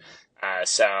LineLeap.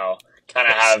 So kind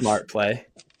of have smart play.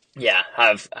 Yeah,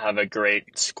 have a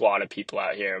great squad of people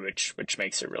out here, which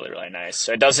makes it really, really nice.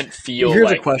 So it doesn't feel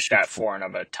like that foreign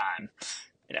of a time,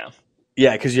 you know?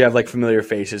 Yeah, because you have like familiar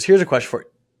faces. Here's a question for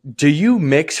you. Do you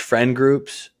mix friend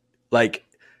groups? Like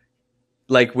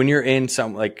when you're in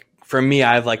some, like for me,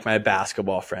 I have like my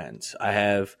basketball friends. I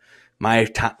have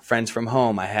my friends from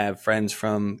home. I have friends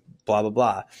from blah, blah,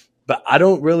 blah. But I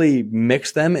don't really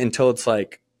mix them until it's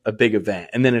like a big event.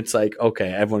 And then it's like,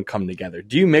 okay, everyone come together.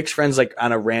 Do you mix friends like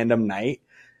on a random night?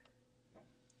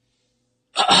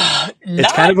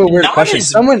 It's kind of a weird question.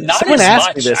 Someone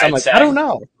asked me this. I'm like, I don't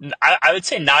know. I would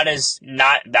say not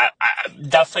that.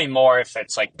 Definitely more if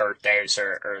it's like birthdays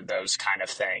or those kind of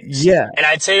things. Yeah. And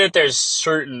I'd say that there's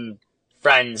certain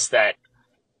friends that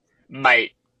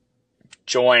might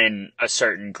join a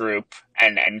certain group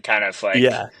and kind of like,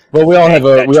 yeah. Well, we all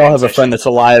have a friend that's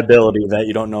a liability that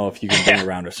you don't know if you can bring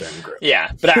around a certain group.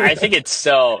 Yeah, but I think it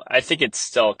still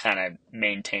kind of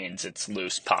maintains its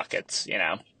loose pockets, you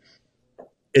know.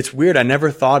 It's weird. I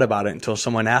never thought about it until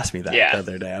someone asked me that the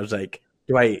other day. I was like,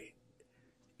 do I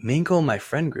mingle my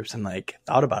friend groups? And like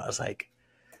thought about it. I was like,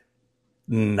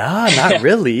 nah, not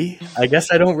really. I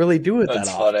guess I don't really do it that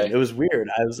often. Funny. It was weird.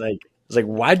 I was like,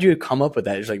 why'd you come up with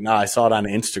that? He's like, no, I saw it on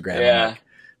Instagram. Yeah. Like,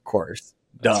 of course.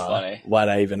 Duh. Funny. Why'd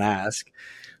I even ask?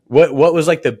 What was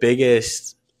like the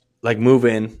biggest, like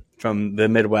moving from the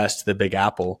Midwest to the Big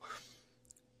Apple?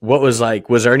 What was like,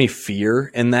 was there any fear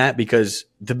in that? Because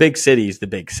the big city is the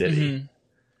big city. Mm-hmm.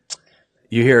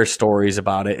 you hear stories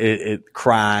about it,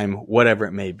 crime, whatever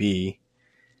it may be.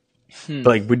 But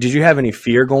like, did you have any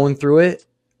fear going through it?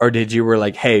 Or did you were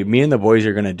like, hey, me and the boys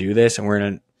are going to do this and we're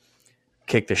going to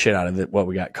kick the shit out of what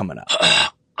we got coming up?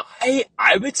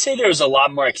 I would say there was a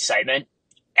lot more excitement,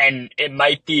 and it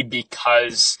might be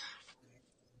because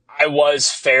I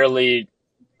was fairly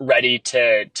ready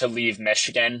to leave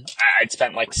Michigan. I'd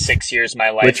spent like 6 years of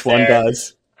my life Which one there.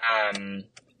 does? And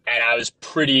I was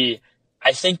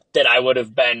I think that I would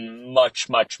have been much,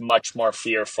 much, much more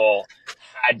fearful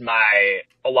had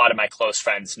a lot of my close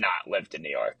friends not lived in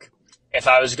New York. If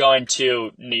I was going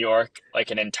to New York,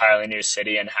 like an entirely new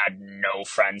city, and had no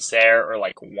friends there, or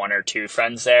like one or two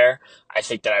friends there, I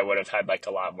think that I would have had like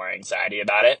a lot more anxiety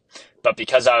about it. But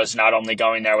because I was not only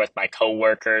going there with my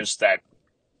coworkers that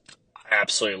I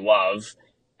absolutely love,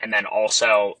 and then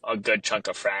also a good chunk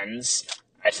of friends,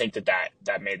 I think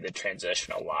that made the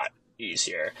transition a lot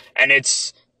easier. And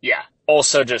it's,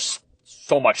 also just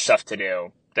so much stuff to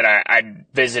do that I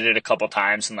visited a couple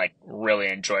times and like really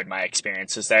enjoyed my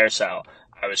experiences there. So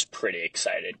I was pretty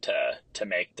excited to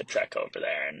make the trek over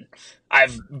there. And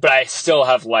but I still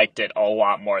have liked it a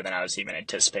lot more than I was even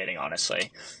anticipating,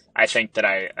 honestly. I think that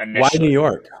I initially... Why New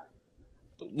York?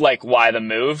 Like, why the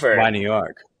move? Or why New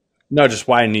York? No, just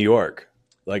why New York?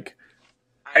 Like,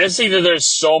 I just think that there's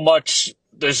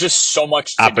just so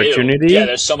much to opportunity? do. Yeah,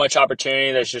 there's so much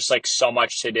opportunity. There's just like so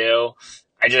much to do.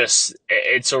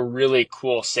 It's a really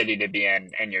cool city to be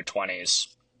in your 20s,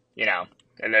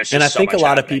 and there's just and I so think a much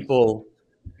lot happening. of people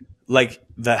like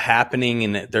the happening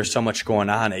and there's so much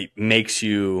going on. It makes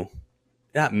you,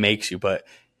 but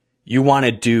you want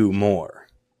to do more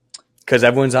because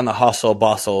everyone's on the hustle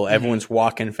bustle. Mm-hmm. Everyone's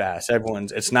walking fast.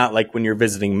 It's not like when you're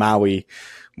visiting Maui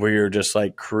where you're just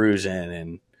like cruising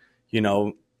and,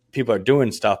 people are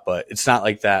doing stuff, but it's not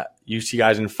like that. You see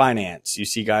guys in finance, you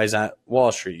see guys at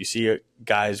Wall Street, you see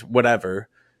guys, whatever.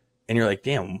 And you're like,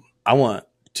 damn, I want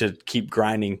to keep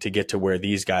grinding to get to where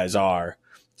these guys are.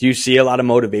 Do you see a lot of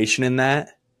motivation in that?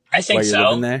 I think so.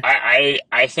 Living there?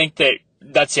 I think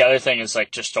that's the other thing is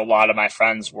like just a lot of my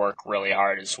friends work really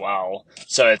hard as well.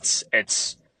 So it's,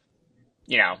 if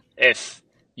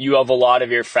you have a lot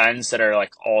of your friends that are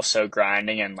like also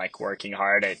grinding and like working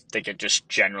hard, I think it just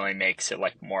generally makes it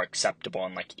like more acceptable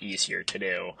and like easier to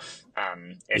do.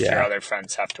 If your other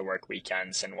friends have to work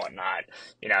weekends and whatnot,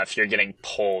 if you're getting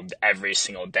pulled every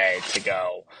single day to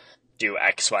go do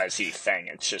XYZ thing,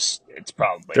 it's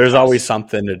probably there's always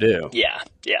something to do. Yeah.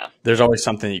 There's always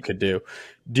something you could do.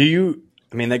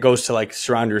 That goes to like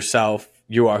surround yourself.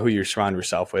 You are who you surround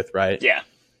yourself with, right? Yeah.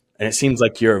 And it seems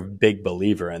like you're a big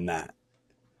believer in that.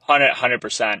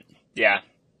 100%. Yeah.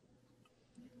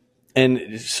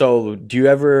 And so do you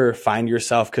ever find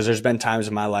yourself, because there's been times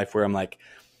in my life where I'm like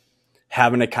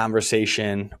having a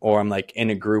conversation or I'm like in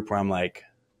a group where I'm like,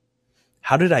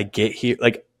 how did I get here?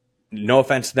 Like, no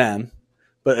offense to them,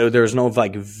 but there was no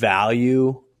like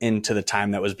value into the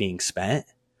time that was being spent.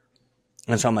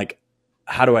 And so I'm like,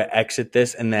 how do I exit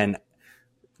this? And then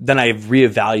I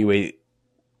reevaluate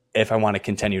if I want to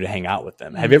continue to hang out with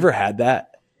them. Have you ever had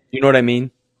that? You know what I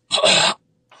mean?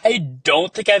 I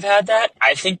don't think I've had that.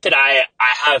 I think that I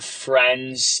have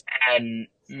friends and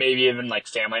maybe even like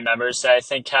family members that I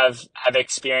think have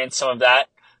experienced some of that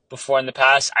before in the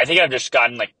past. I think I've just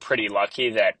gotten like pretty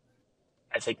lucky that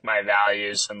I think my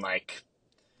values and like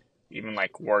even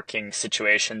like working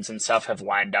situations and stuff have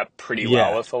lined up pretty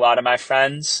well with a lot of my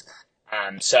friends.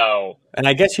 And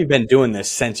I guess you've been doing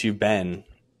this since you've been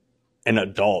an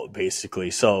adult, basically.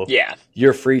 So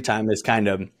your free time is kind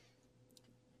of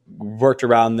worked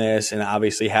around this and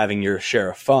obviously having your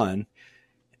share of fun.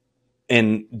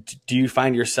 And do you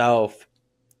find yourself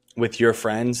with your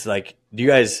friends, like, do you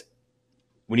guys,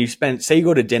 when you say you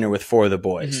go to dinner with 4 of the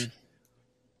boys,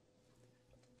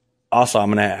 also, I'm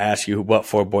going to ask you what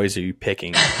 4 boys are you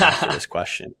picking after this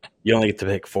question? You only get to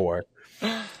pick 4.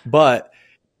 But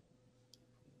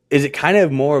is it kind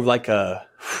of more of like a,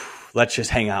 let's just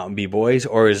hang out and be boys?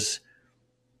 Or is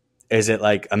it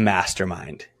like a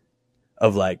mastermind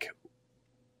of like,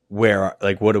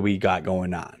 what do we got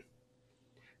going on?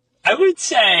 I would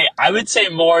say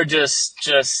more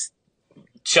just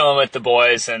chilling with the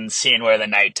boys and seeing where the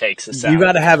night takes us out. You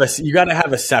got to have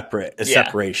a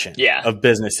separation of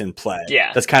business and play.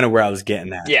 Yeah. That's kind of where I was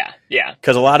getting at. Yeah.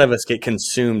 Because a lot of us get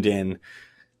consumed in,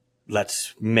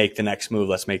 let's make the next move.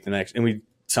 And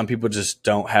some people just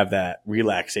don't have that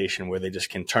relaxation where they just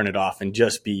can turn it off and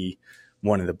just be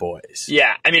one of the boys.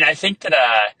 Yeah. I mean, I think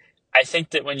that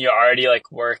when you already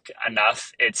like work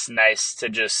enough, it's nice to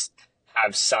just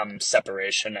have some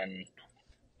separation and,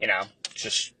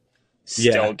 just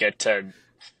still get to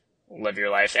live your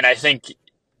life. And I think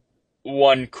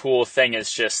one cool thing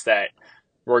is just that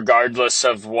regardless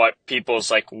of what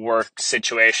people's like work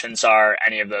situations are,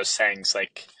 any of those things,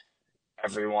 like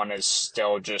everyone is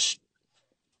still just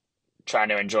trying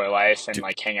to enjoy life and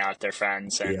like hang out with their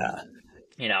friends and, Yeah,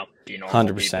 be normal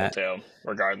people 100%. too,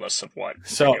 regardless of what they do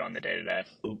So on the day to day.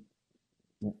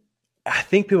 I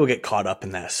think people get caught up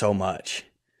in that so much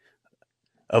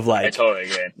of I like totally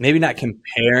agree. maybe not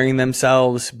comparing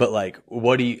themselves, but like,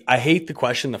 I hate the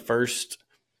question the first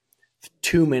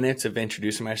 2 minutes of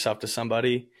introducing myself to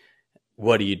somebody.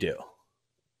 What do you do?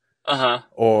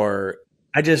 Or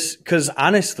because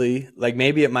honestly, like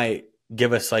maybe it might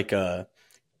give us like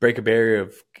break a barrier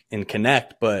and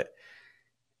connect, but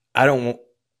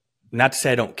not to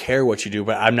say I don't care what you do,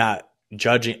 but I'm not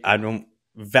judging. I don't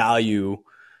value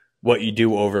what you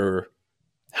do over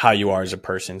how you are as a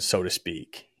person, so to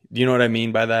speak. Do you know what I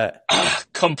mean by that?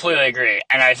 Completely agree.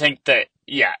 And I think that,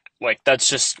 yeah, like that's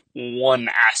just one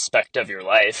aspect of your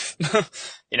life.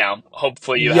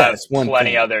 Hopefully you Yeah, have it's one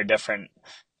plenty thing. other different,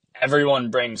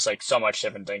 everyone brings like so much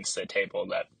different things to the table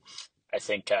that I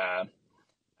think,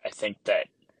 that,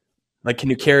 Like,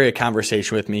 can you carry a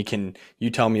conversation with me? Can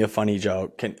you tell me a funny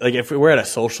joke? Like if we're at a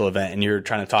social event and you're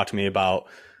trying to talk to me about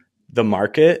the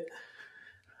market,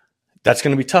 that's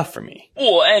going to be tough for me.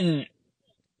 well, and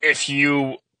if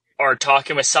you are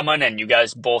talking with someone and you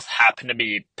guys both happen to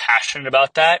be passionate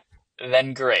about that,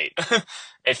 then great.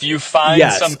 If you find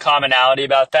some Yes. commonality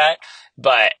about that,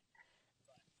 but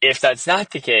if that's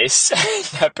not the case,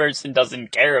 that person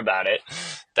doesn't care about it,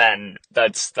 then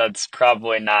that's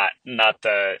probably not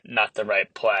the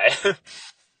right play.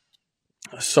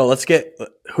 So let's get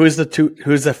who's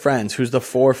the friends? Who's the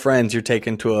 4 friends you're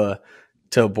taking to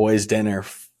a boys' dinner?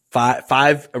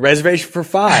 Five, a reservation for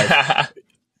 5.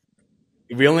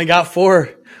 We only got 4.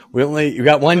 You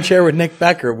got 1 chair with Nick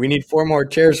Becker. We need 4 more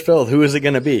chairs filled. Who is it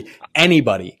going to be?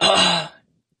 Anybody.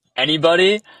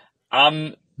 Anybody?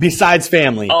 Besides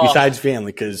family. Oh. Besides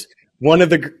family. Because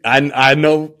I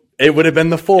know it would have been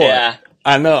the 4. Yeah.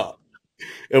 I know.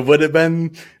 It would have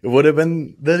been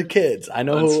the kids. I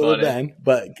know That's who it would have funny. been,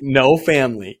 but no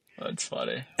family. That's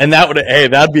funny. And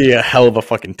that'd be a hell of a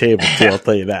fucking table too, I'll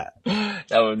tell you that.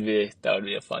 That would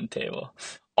be a fun table.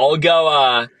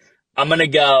 I'm gonna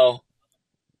go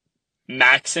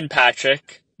Max and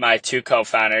Patrick, my 2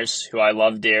 co-founders who I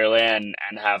love dearly and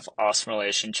have awesome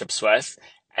relationships with.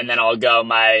 And then I'll go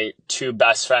my 2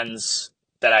 best friends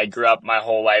that I grew up my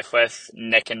whole life with,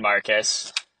 Nick and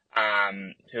Marcus,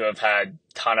 who have had a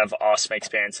ton of awesome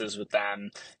experiences with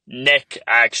them. Nick,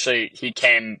 actually, he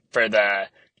came for the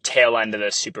tail end of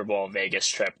the Super Bowl Vegas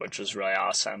trip, which was really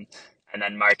awesome. And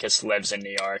then Marcus lives in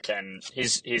New York, and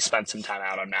he's spent some time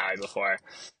out on Maui before.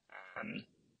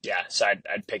 So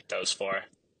I'd pick those 4.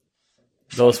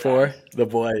 Those 4, the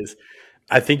boys.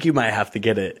 I think you might have to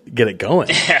get it going.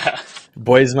 Yeah.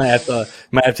 Boys might have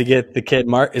to get the kid.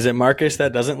 Is it Marcus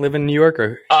that doesn't live in New York,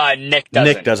 or Nick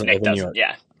doesn't. Nick doesn't live in New York?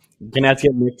 Yeah. You're gonna have to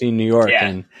get Nick in New York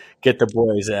and get the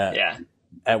boys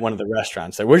at one of the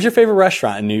restaurants there. Where's your favorite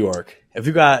restaurant in New York? If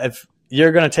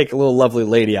you're gonna take a little lovely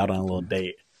lady out on a little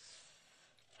date.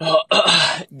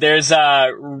 There's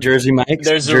Jersey Mike's.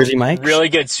 There's Jersey a Mike's. really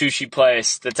good sushi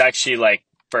place that's actually like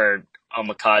for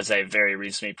omakase very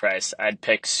reasonably priced. I'd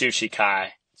pick Sushi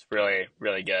Kai. It's really,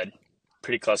 really good.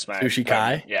 Pretty close to my Sushi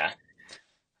Kai? Yeah.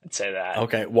 I'd say that.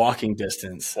 Okay, walking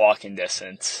distance. Walking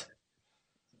distance.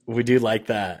 We do like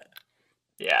that.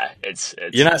 Yeah, it's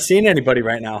You're not seeing anybody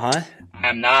right now, huh?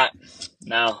 I'm not.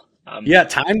 No. Yeah,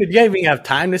 time. Did you even have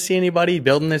time to see anybody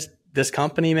building this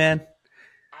company, man?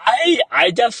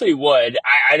 I definitely would.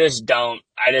 I just don't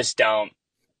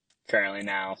currently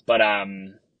now. But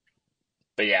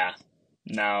yeah.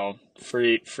 No.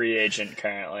 Free agent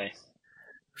currently.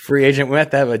 Free agent. We have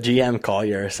to have a GM call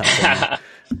you or something.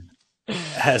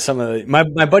 Has some of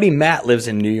my buddy Matt lives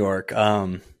in New York.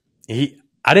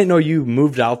 I didn't know you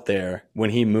moved out there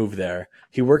when he moved there.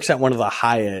 He works at one of the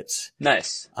Hyatts.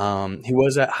 Nice. He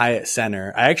was at Hyatt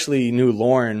Center. I actually knew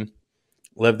Lauren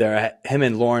lived there. Him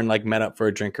and Lauren like met up for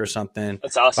a drink or something.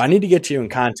 That's awesome. But I need to get you in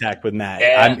contact with Matt.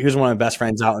 Yeah. He was one of my best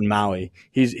friends out in Maui.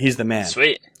 He's the man.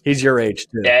 Sweet. He's your age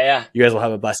too. Yeah. You guys will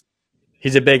have a blessing.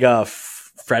 He's a big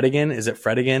Fredigan. Is it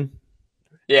Fredigan?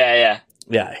 Yeah.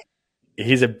 Yeah.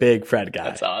 He's a big Fred guy.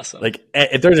 That's awesome. Like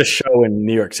if there's a show in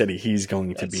New York City, he's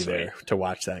going to be sweet. there to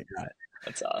watch that guy.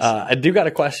 That's awesome. I do got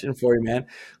a question for you, man.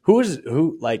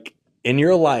 Who like in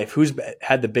your life, who's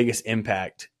had the biggest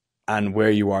impact on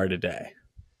where you are today?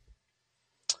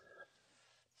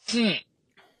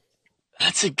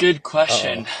 That's a good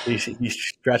question. He's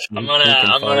stretching. I'm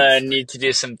gonna need to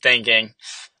do some thinking.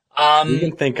 You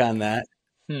can think on that.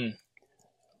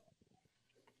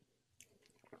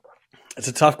 It's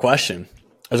a tough question.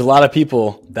 There's a lot of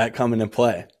people that come into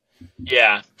play.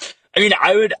 Yeah. I mean,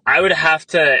 I would have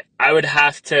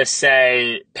to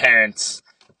say parents.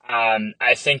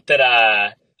 I think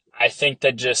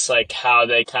that just like how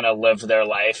they kind of live their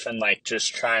life and like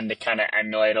just trying to kind of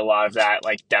emulate a lot of that,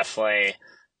 like definitely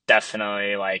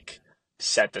like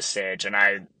set the stage. And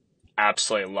I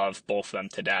absolutely love both of them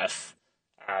to death.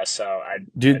 I'd say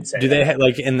Do they that.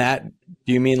 like in that?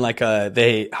 Do you mean like how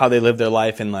they live their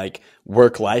life and like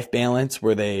work life balance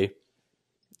where they?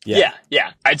 Yeah, Yeah,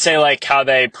 yeah. I'd say like how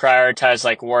they prioritize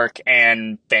like work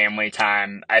and family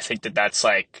time. I think that that's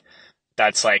like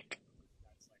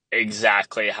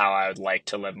exactly how I would like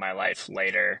to live my life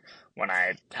later when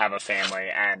I have a family.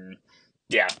 And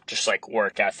yeah, just like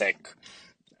work ethic,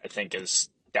 I think has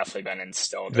definitely been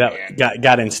instilled in me. that And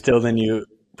got instilled in you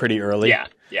pretty early yeah,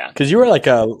 yeah, because you were like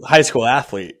a high school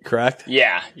athlete, correct?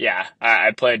 yeah, yeah.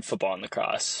 I played football and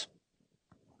lacrosse.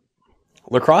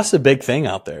 Lacrosse is a big thing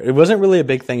out there. It wasn't really a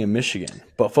big thing in Michigan,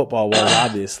 but football was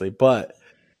obviously. But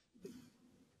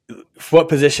what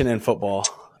position in football?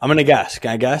 I'm gonna guess.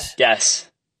 Can I guess? Yes.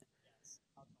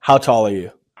 How tall are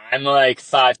you? I'm like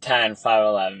 5'10",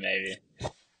 5'11", maybe.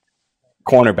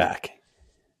 Cornerback.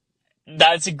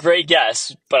 That's a great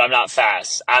guess, but I'm not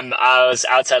fast. I was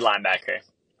outside linebacker.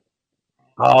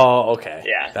 Oh, okay.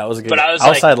 Yeah. That was a good But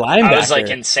outside I was like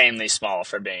linebacker. insanely small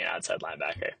for being an outside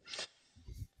linebacker.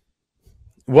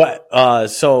 What?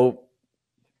 So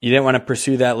you didn't want to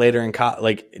pursue that later in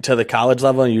like to the college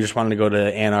level, and you just wanted to go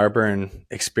to Ann Arbor and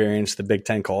experience the Big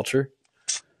Ten culture?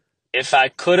 If I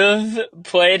could have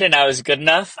played and I was good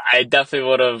enough, I definitely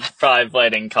would have probably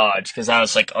played in college because I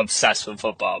was like obsessed with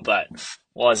football, but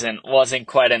wasn't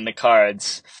quite in the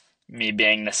cards. Me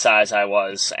being the size I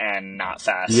was and not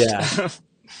fast. Yeah.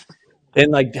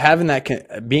 And like having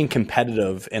that being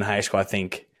competitive in high school, I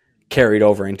think carried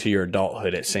over into your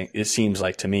adulthood. It seems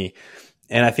like to me,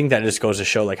 and I think that just goes to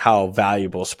show like how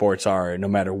valuable sports are, no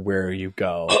matter where you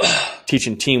go.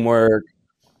 Teaching teamwork,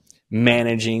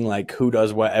 managing like who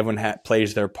does what, everyone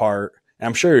plays their part. And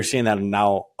I'm sure you're seeing that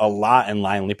now a lot in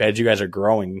LineLeap as you guys are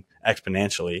growing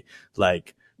exponentially.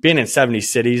 Like being in 70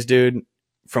 cities, dude.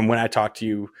 From when I talked to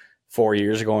you 4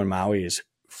 years ago in Maui is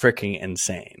freaking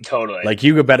insane. Totally. Like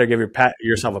you could better give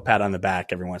yourself a pat on the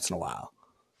back every once in a while.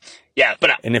 Yeah,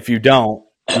 but And if you don't,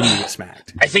 you need to get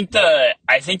smacked. I think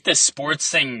the sports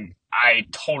thing I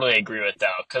totally agree with though,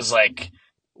 because like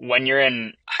when you're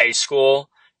in high school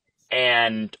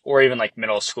and or even like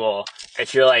middle school,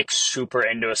 if you're like super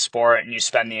into a sport and you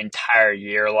spend the entire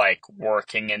year like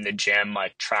working in the gym,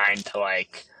 like trying to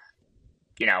like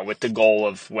with the goal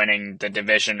of winning the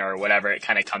division or whatever it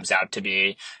kind of comes out to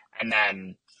be, and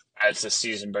then as the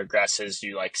season progresses,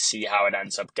 you like see how it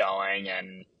ends up going,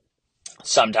 and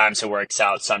sometimes it works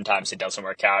out, sometimes it doesn't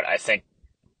work out. I think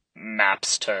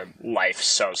maps to life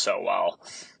so well,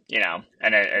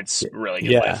 and it's really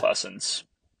good life lessons.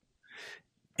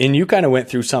 And you kind of went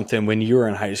through something when you were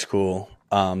in high school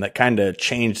that kind of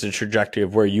changed the trajectory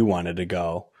of where you wanted to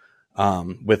go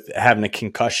with having a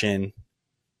concussion.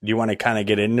 Do you want to kind of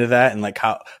get into that and like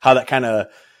how that kind of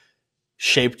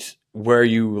shaped where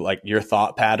you like your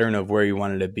thought pattern of where you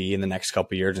wanted to be in the next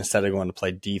couple of years instead of going to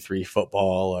play D3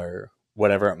 football or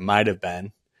whatever it might have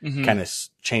been? Mm-hmm. Kind of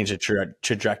change the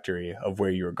trajectory of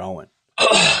where you were going.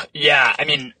 Yeah, I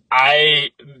mean,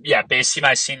 basically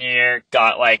my senior year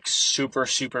got like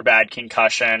super bad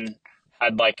concussion.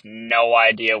 Had like no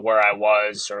idea where I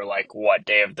was or like what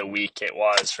day of the week it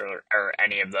was or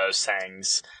any of those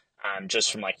things.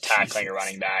 Just from like tackling a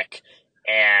running back.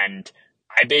 And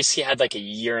I basically had like a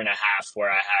year and a half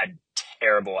where I had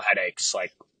terrible headaches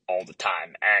like all the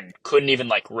time and couldn't even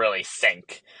like really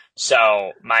think.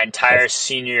 So my entire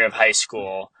senior year of high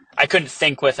school, I couldn't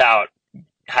think without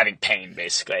having pain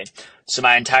basically. So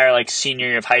my entire like senior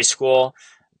year of high school,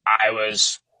 I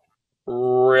was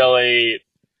really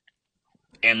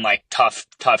in like tough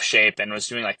shape and was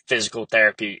doing like physical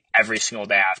therapy every single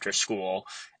day after school.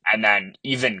 And then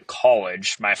even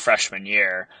college, my freshman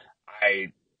year,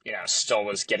 I, still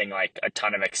was getting like a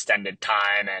ton of extended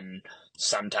time and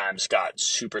sometimes got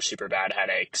super bad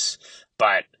headaches.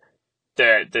 But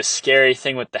the scary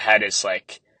thing with the head is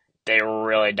like they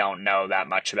really don't know that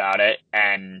much about it.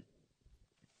 And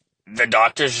the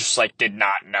doctors just like did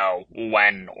not know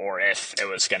when or if it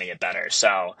was going to get better.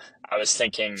 So I was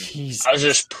thinking, Jesus. I was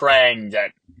just praying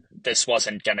that this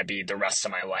wasn't going to be the rest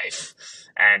of my life.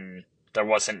 And there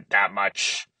wasn't that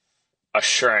much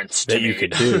assurance that to you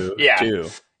could do. Yeah.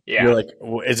 Yeah. You're like,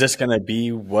 is this going to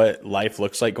be what life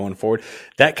looks like going forward?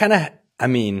 That kind of, I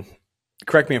mean,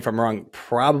 correct me if I'm wrong,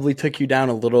 probably took you down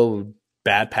a little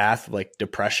bad path, like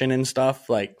depression and stuff.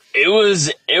 Like it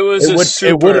was it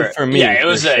would have for me. Yeah,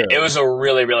 it sure. was a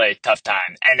really, really tough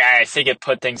time. And I think it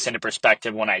put things into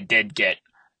perspective when I did get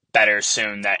better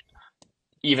soon, that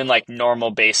even like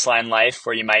normal baseline life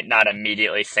where you might not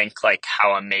immediately think like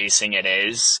how amazing it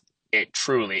is, it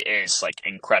truly is like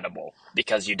incredible,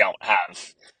 because you don't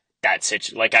have that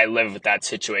like I lived with that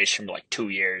situation for like 2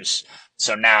 years.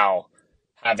 So now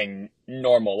having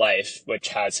normal life, which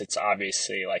has its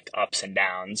obviously like ups and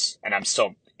downs, and I'm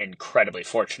still incredibly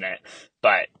fortunate,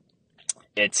 but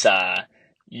it's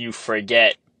you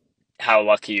forget how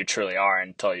lucky you truly are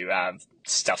until you have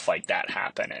stuff like that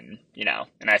happen. And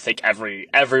and I think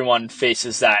everyone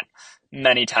faces that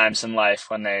many times in life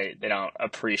when they don't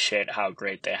appreciate how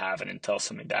great they have it until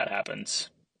something bad happens.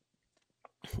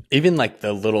 Even like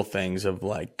the little things of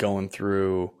like going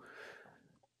through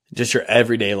just your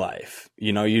everyday life.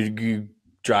 You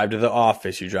drive to the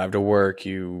office, you drive to work,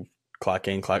 you clock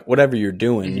in, clock, whatever you're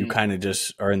doing, you kind of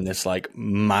just are in this like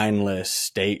mindless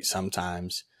state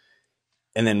sometimes.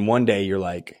 And then one day you're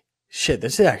like, shit,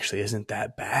 this actually isn't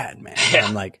that bad, man. Yeah.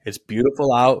 I'm like, it's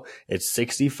beautiful out. It's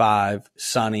 65,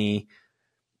 sunny,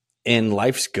 and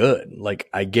life's good. Like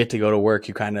I get to go to work.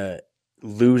 You kind of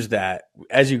lose that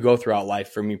as you go throughout life.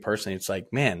 For me personally, it's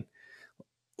like, man,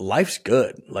 life's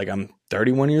good. Like I'm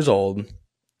 31 years old,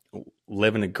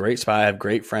 live in a great spot, have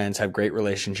great friends, have great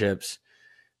relationships.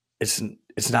 It's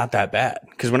not that bad.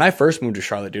 Because when I first moved to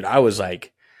Charlotte, dude, I was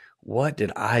like, what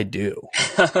did I do?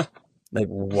 Like,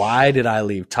 why did I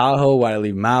leave Tahoe? Why did I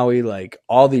leave Maui? Like,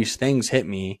 all these things hit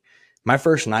me. My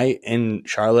first night in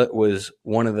Charlotte was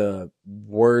one of the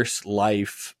worst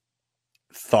life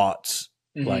thoughts,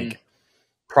 like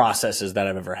processes that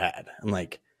I've ever had. I'm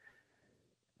like,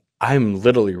 I'm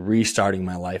literally restarting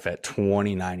my life at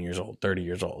 29 years old, 30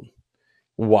 years old.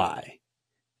 Why?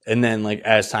 And then, like,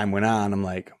 as time went on, I'm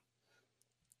like,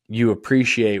 you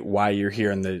appreciate why you're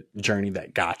here and the journey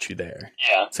that got you there.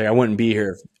 Yeah. It's like, I wouldn't be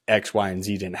here if X, Y, and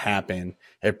Z didn't happen.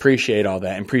 I appreciate all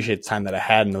that and appreciate the time that I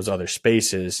had in those other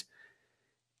spaces.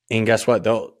 And guess what?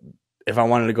 If I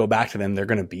wanted to go back to them, they're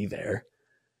going to be there.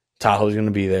 Tahoe's going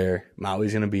to be there.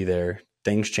 Maui's going to be there.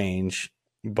 Things change,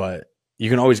 but you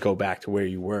can always go back to where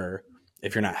you were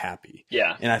if you're not happy.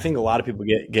 Yeah. And I think a lot of people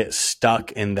get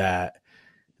stuck in that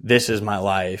this is my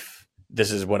life.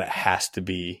 This is what it has to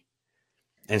be.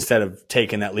 Instead of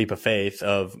taking that leap of faith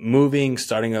of moving,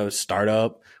 starting a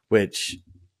startup, which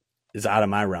is out of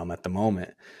my realm at the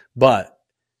moment, but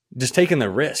just taking the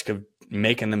risk of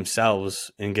making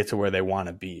themselves and get to where they want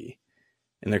to be.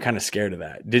 And they're kind of scared of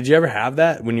that. Did you ever have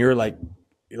that when you were like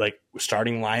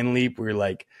starting LineLeap, where you're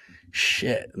like,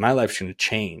 shit, my life's going to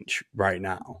change right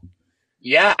now?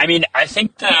 Yeah. I mean, I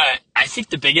think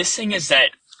the biggest thing is that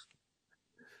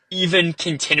even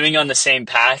continuing on the same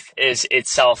path is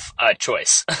itself a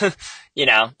choice,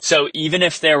 So even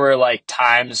if there were like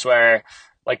times where,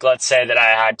 like, let's say that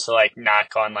I had to like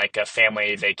knock on like a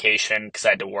family vacation because I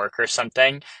had to work or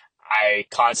something, I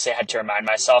constantly had to remind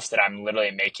myself that I'm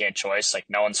literally making a choice. Like,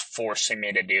 no one's forcing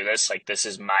me to do this. Like, this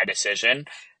is my decision.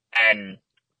 And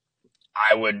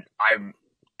I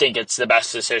think it's the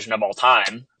best decision of all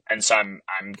time. And so I'm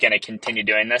going to continue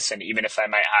doing this. And even if I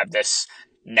might have this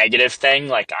negative thing,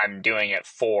 like, I'm doing it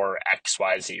for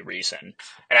XYZ reason.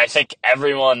 And I think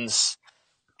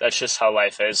that's just how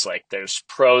life is. Like, there's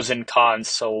pros and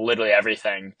cons to literally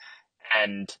everything.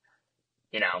 And,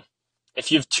 if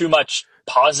you have too much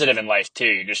positive in life too,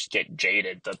 you just get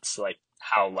jaded. That's like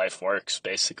how life works,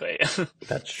 basically.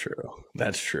 That's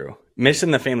true.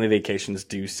 Missing the family vacations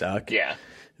do suck. Yeah.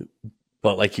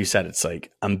 But like you said, it's like,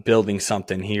 I'm building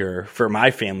something here for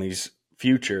my family's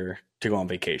future to go on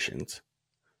vacations.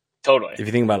 Totally. If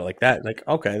you think about it like that, like,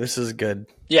 okay, this is good.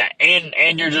 Yeah.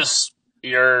 And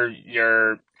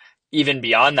you're even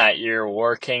beyond that, you're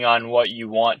working on what you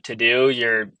want to do.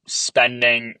 You're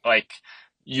spending, like,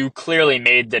 you clearly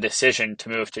made the decision to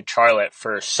move to Charlotte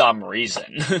for some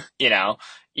reason,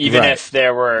 even Right. if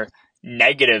there were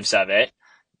negatives of it,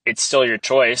 it's still your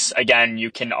choice. Again,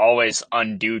 you can always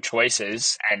undo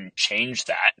choices and change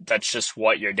that. That's just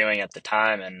what you're doing at the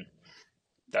time. And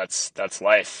that's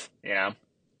life,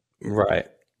 Right.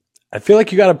 I feel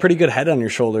like you got a pretty good head on your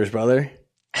shoulders, brother.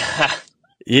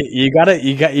 You got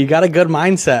a good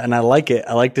mindset, and I like it.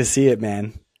 I like to see it,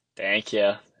 man. Thank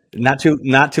you. Not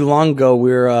too long ago,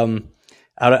 we were out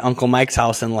at Uncle Mike's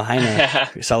house in Lahaina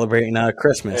celebrating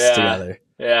Christmas together.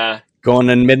 Yeah. Going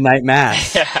to midnight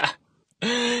mass. Yeah.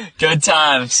 Good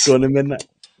times. Going to midnight.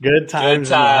 Good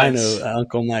times in Lahaina at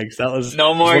Uncle Mike's. That was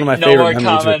one of my favorite memories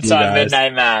comments with you on guys.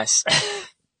 midnight mass.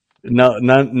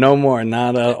 No more,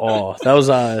 not at all. Those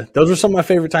were some of my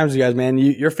favorite times with you guys, man.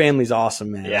 Your family's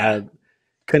awesome, man. Yeah.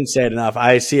 couldn't say it enough.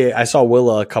 I saw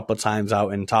Willa a couple of times out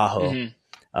in Tahoe. Mm-hmm.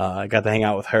 I got to hang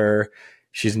out with her.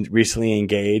 She's recently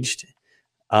engaged,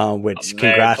 which Very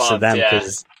congrats pumped, to them,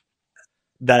 because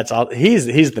that's all.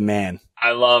 He's the man.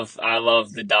 I love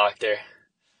the doctor.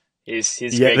 He's a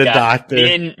Yeah, great the guy. doctor.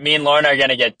 Me and Lauren are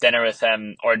gonna get dinner with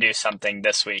him or do something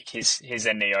this week. He's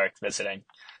in New York visiting.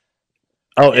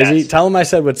 Oh, Yes. is he? Tell him I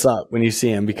said what's up when you see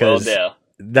him, because Will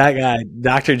do. that guy,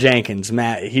 Dr. Jenkins,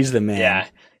 Matt, he's the man. Yeah.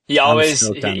 He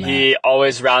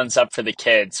always rounds up for the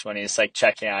kids when he's like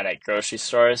checking out at grocery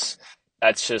stores.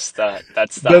 That's just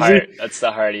that's the Does heart. he? That's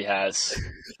the heart he has.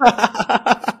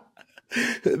 That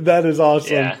is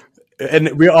awesome. Yeah.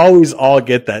 And we always all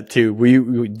get that too.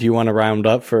 Do you want to round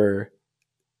up for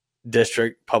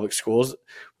district public schools?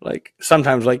 Like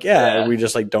sometimes, like Yeah. we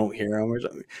just like don't hear him or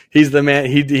something. He's the man.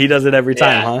 He does it every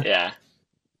time, huh? Yeah.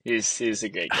 He's a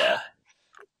great guy.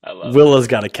 I love Willa's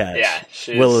got a catch.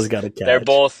 Yeah. Willa's got a catch. They're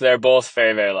both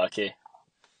very, very lucky.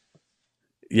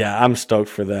 Yeah, I'm stoked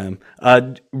for them.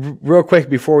 Real quick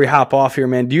before we hop off here,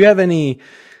 man, do you have any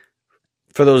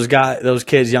for those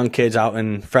kids, young kids out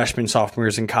in freshmen,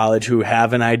 sophomores in college who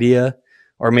have an idea,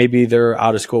 or maybe they're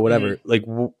out of school, whatever? Like,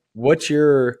 what's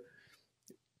your,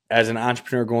 as an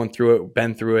entrepreneur going through it,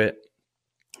 been through it,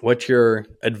 what's your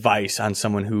advice on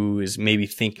someone who is maybe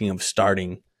thinking of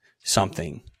starting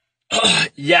something?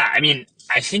 Yeah, I mean,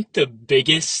 I think the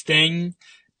biggest thing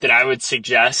that I would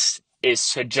suggest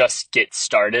is to just get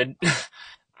started.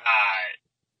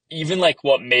 Even like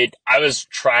I was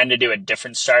trying to do a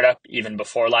different startup even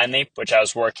before LineLeap, which I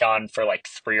was working on for like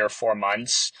 3 or 4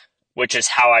 months, which is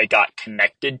how I got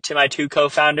connected to my 2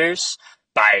 co-founders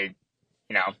by,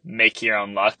 make your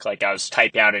own luck. Like I was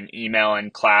typing out an email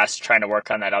in class, trying to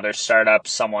work on that other startup.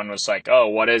 Someone was like, "Oh,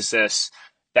 what is this?"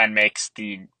 Then makes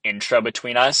the intro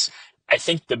between us. I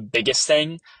think the biggest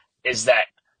thing is that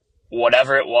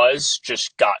whatever it was,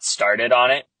 just got started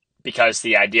on it, because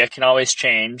the idea can always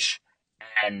change.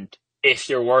 And if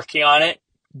you're working on it,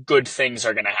 good things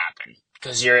are going to happen,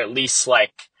 because you're at least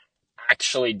like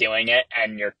actually doing it,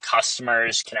 and your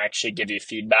customers can actually give you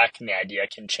feedback and the idea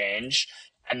can change.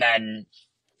 And then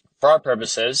for our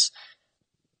purposes,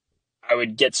 I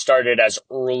would get started as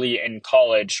early in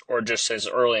college or just as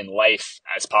early in life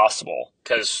as possible,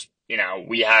 because,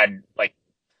 we had like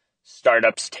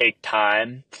startups take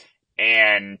time,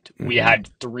 and we had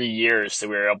 3 years that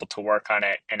we were able to work on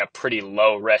it in a pretty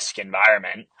low risk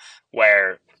environment,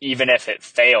 where even if it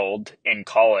failed in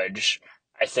college,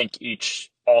 I think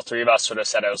all 3 of us would have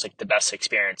said it was like the best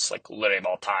experience, like literally of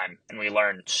all time. And we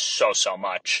learned so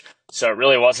much. So it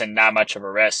really wasn't that much of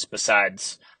a risk,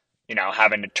 besides,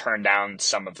 having to turn down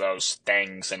some of those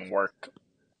things and work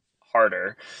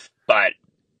harder. But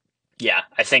yeah,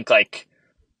 I think like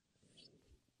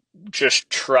just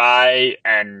try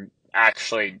and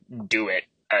actually do it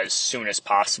as soon as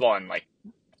possible, and like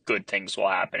good things will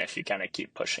happen if you kind of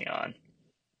keep pushing on.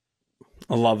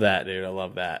 I love that, dude. I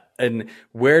love that. And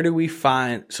where do we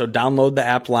download the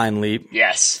app LineLeap?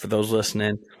 Yes. For those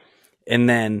listening. And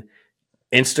then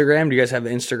Instagram. Do you guys have the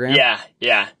Instagram?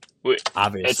 Yeah.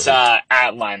 Obviously. It's at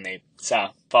LineLeap. So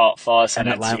follow us on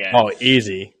Instagram. Oh,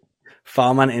 easy.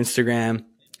 Follow them on Instagram.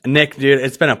 Nick, dude,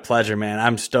 it's been a pleasure, man.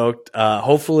 I'm stoked.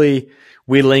 Hopefully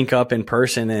we link up in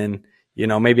person, and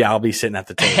maybe I'll be sitting at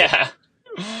the table.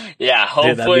 Yeah.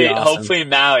 Hopefully, dude, awesome. Hopefully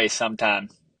Maui sometime.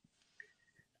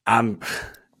 I'm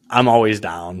always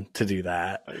down to do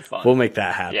that. We'll make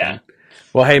that happen. Yeah.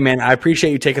 Well, hey man, I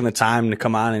appreciate you taking the time to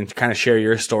come on and kind of share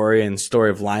your story and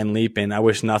story of LineLeap, and I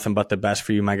wish nothing but the best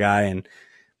for you, my guy. And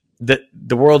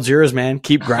the world's yours, man.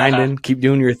 Keep grinding, keep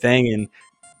doing your thing, and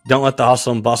don't let the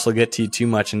hustle and bustle get to you too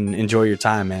much, and enjoy your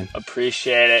time, man.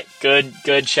 Appreciate it.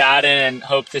 Good chatting, and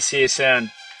hope to see you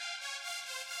soon.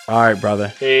 All right,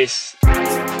 brother. Peace.